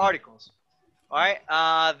these are articles. All right.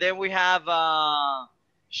 Then we have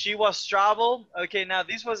she was travel. Okay, now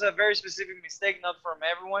this was a very specific mistake, not from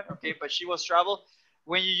everyone. Okay, but she was travel.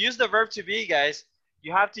 When you use the verb to be, guys,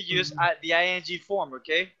 you have to use the ing form.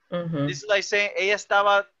 Okay. This is like saying ella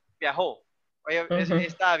estaba viajó. Or ella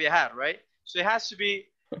estaba viajar, right? So it has to be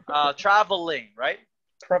traveling, right?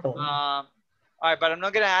 Traveling. All right, but I'm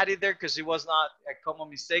not gonna add it there because it was not a common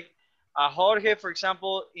mistake. Jorge, for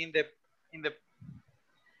example, the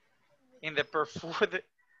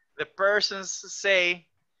persons say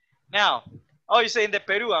now. Oh, you say in the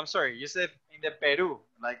Peru. I'm sorry. You said in the Peru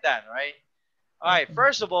like that, right? All right.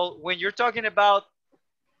 First of all, when you're talking about,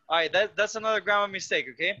 all right, that's another grammar mistake.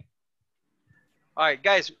 Okay. All right,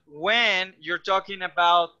 guys. When you're talking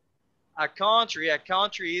about a country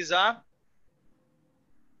is a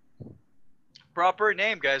proper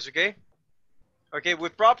name, guys. Okay. Okay.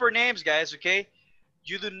 With proper names, guys. Okay.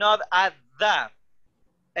 You do not add that.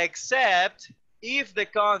 Except if the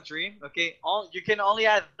country, okay, you can only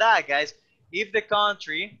add that, guys, if the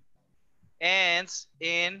country ends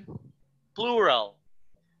in plural.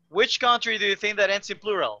 Which country do you think that ends in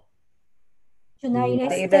plural?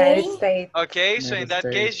 United States. Okay, so in that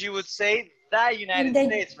case, you would say the United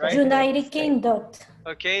States, right? United Kingdom.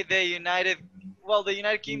 Okay, the United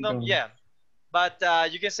Kingdom, yeah. But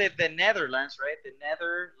you can say the Netherlands, right? The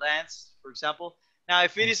Netherlands, for example. Now,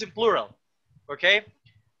 if it is in plural, okay?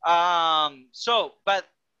 But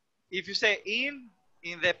if you say in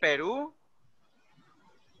the Peru,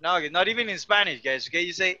 no, not even in Spanish, guys. Okay,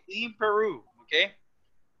 you say in Peru. Okay,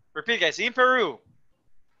 repeat, guys. In Peru.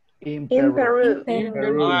 In Peru. In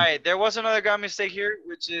Peru. All right, there was another grammar mistake here,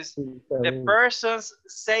 which is the person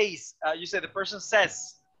says. You said the person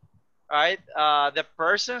says. All right, the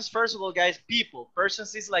persons. First of all, guys, people.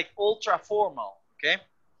 Persons is like ultra formal. Okay,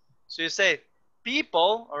 so you say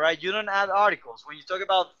people. All right, you don't add articles when you talk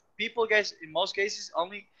about people, guys. In most cases,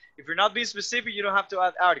 only if you're not being specific, you don't have to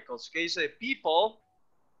add articles. Okay, you say people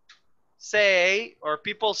say or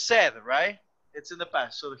people said, right? It's in the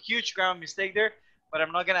past. So the huge grammar mistake there, but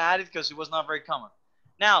I'm not gonna add it because it was not very common.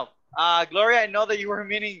 Now, Gloria, I know that you were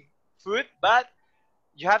meaning food, but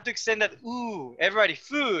you have to extend that. Ooh, everybody,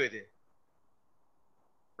 food.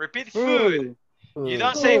 Repeat food. You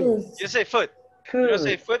don't say. You say food. You don't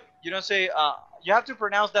say food. You don't say. You have to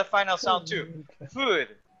pronounce that final sound too.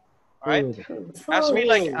 Food. All right. Has to be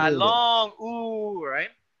like a long ooh,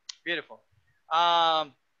 right? Beautiful.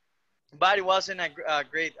 But it wasn't a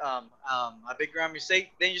great a big grammar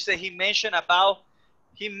mistake. Then you say he mentioned about.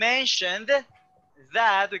 He mentioned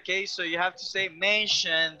that. Okay, so you have to say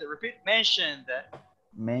mentioned. Repeat mentioned.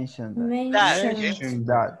 Mentioned that. Mentioned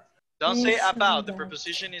that. Don't say about. The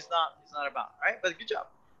preposition is not about. All right, but good job.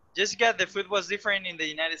 Jessica, the food was different in the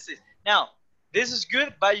United States. Now, this is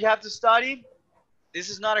good, but you have to study. This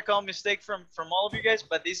is not a common mistake from all of you guys,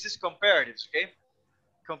 but this is comparatives, okay?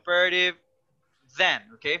 Comparative then,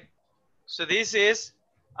 okay? So this is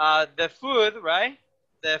the food, right?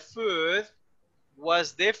 The food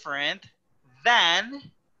was different than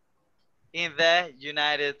in the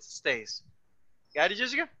United States. Got it,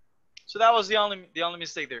 Jessica? So that was the only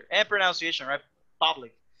mistake there. And pronunciation, right?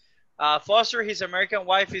 Public. Foster, his American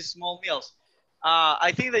wife is small meals.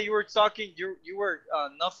 I think that you were talking, you were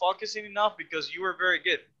not focusing enough because you were very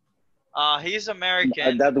good. He's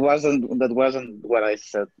American. That wasn't what I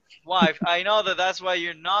said. Wife, I know that's why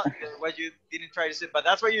you're not, what you didn't try to say, but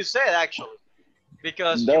that's what you said actually.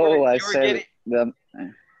 Because no, I said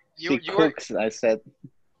she cooks, I said.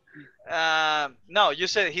 No, you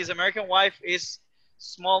said his American wife is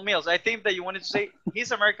small meals. I think that you wanted to say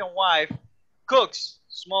his American wife cooks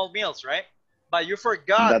small meals, right? But you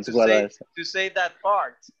forgot to say that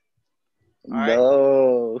part. All right?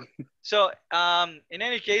 No. So, in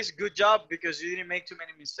any case, good job because you didn't make too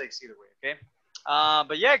many mistakes either way, okay?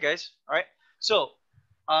 But yeah, guys, all right? So,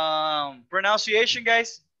 pronunciation,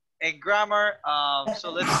 guys, and grammar.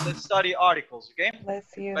 So let's study articles, okay?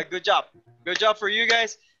 Let's see. But good job. Good job for you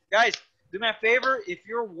guys. Guys, do me a favor. If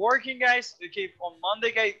you're working, guys, okay, on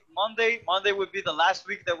Monday, guys, Monday would be the last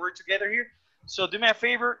week that we're together here. So do me a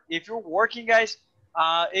favor. If you're working, guys,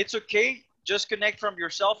 it's okay. Just connect from your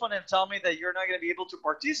cell phone and tell me that you're not going to be able to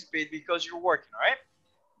participate because you're working, all right?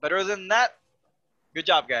 But other than that, good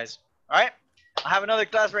job, guys. All right? I have another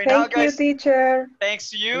class right now, guys. Thank you, teacher. Thanks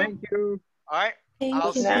to you. Thank you. All right?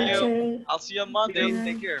 I'll see you on Monday.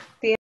 Take care.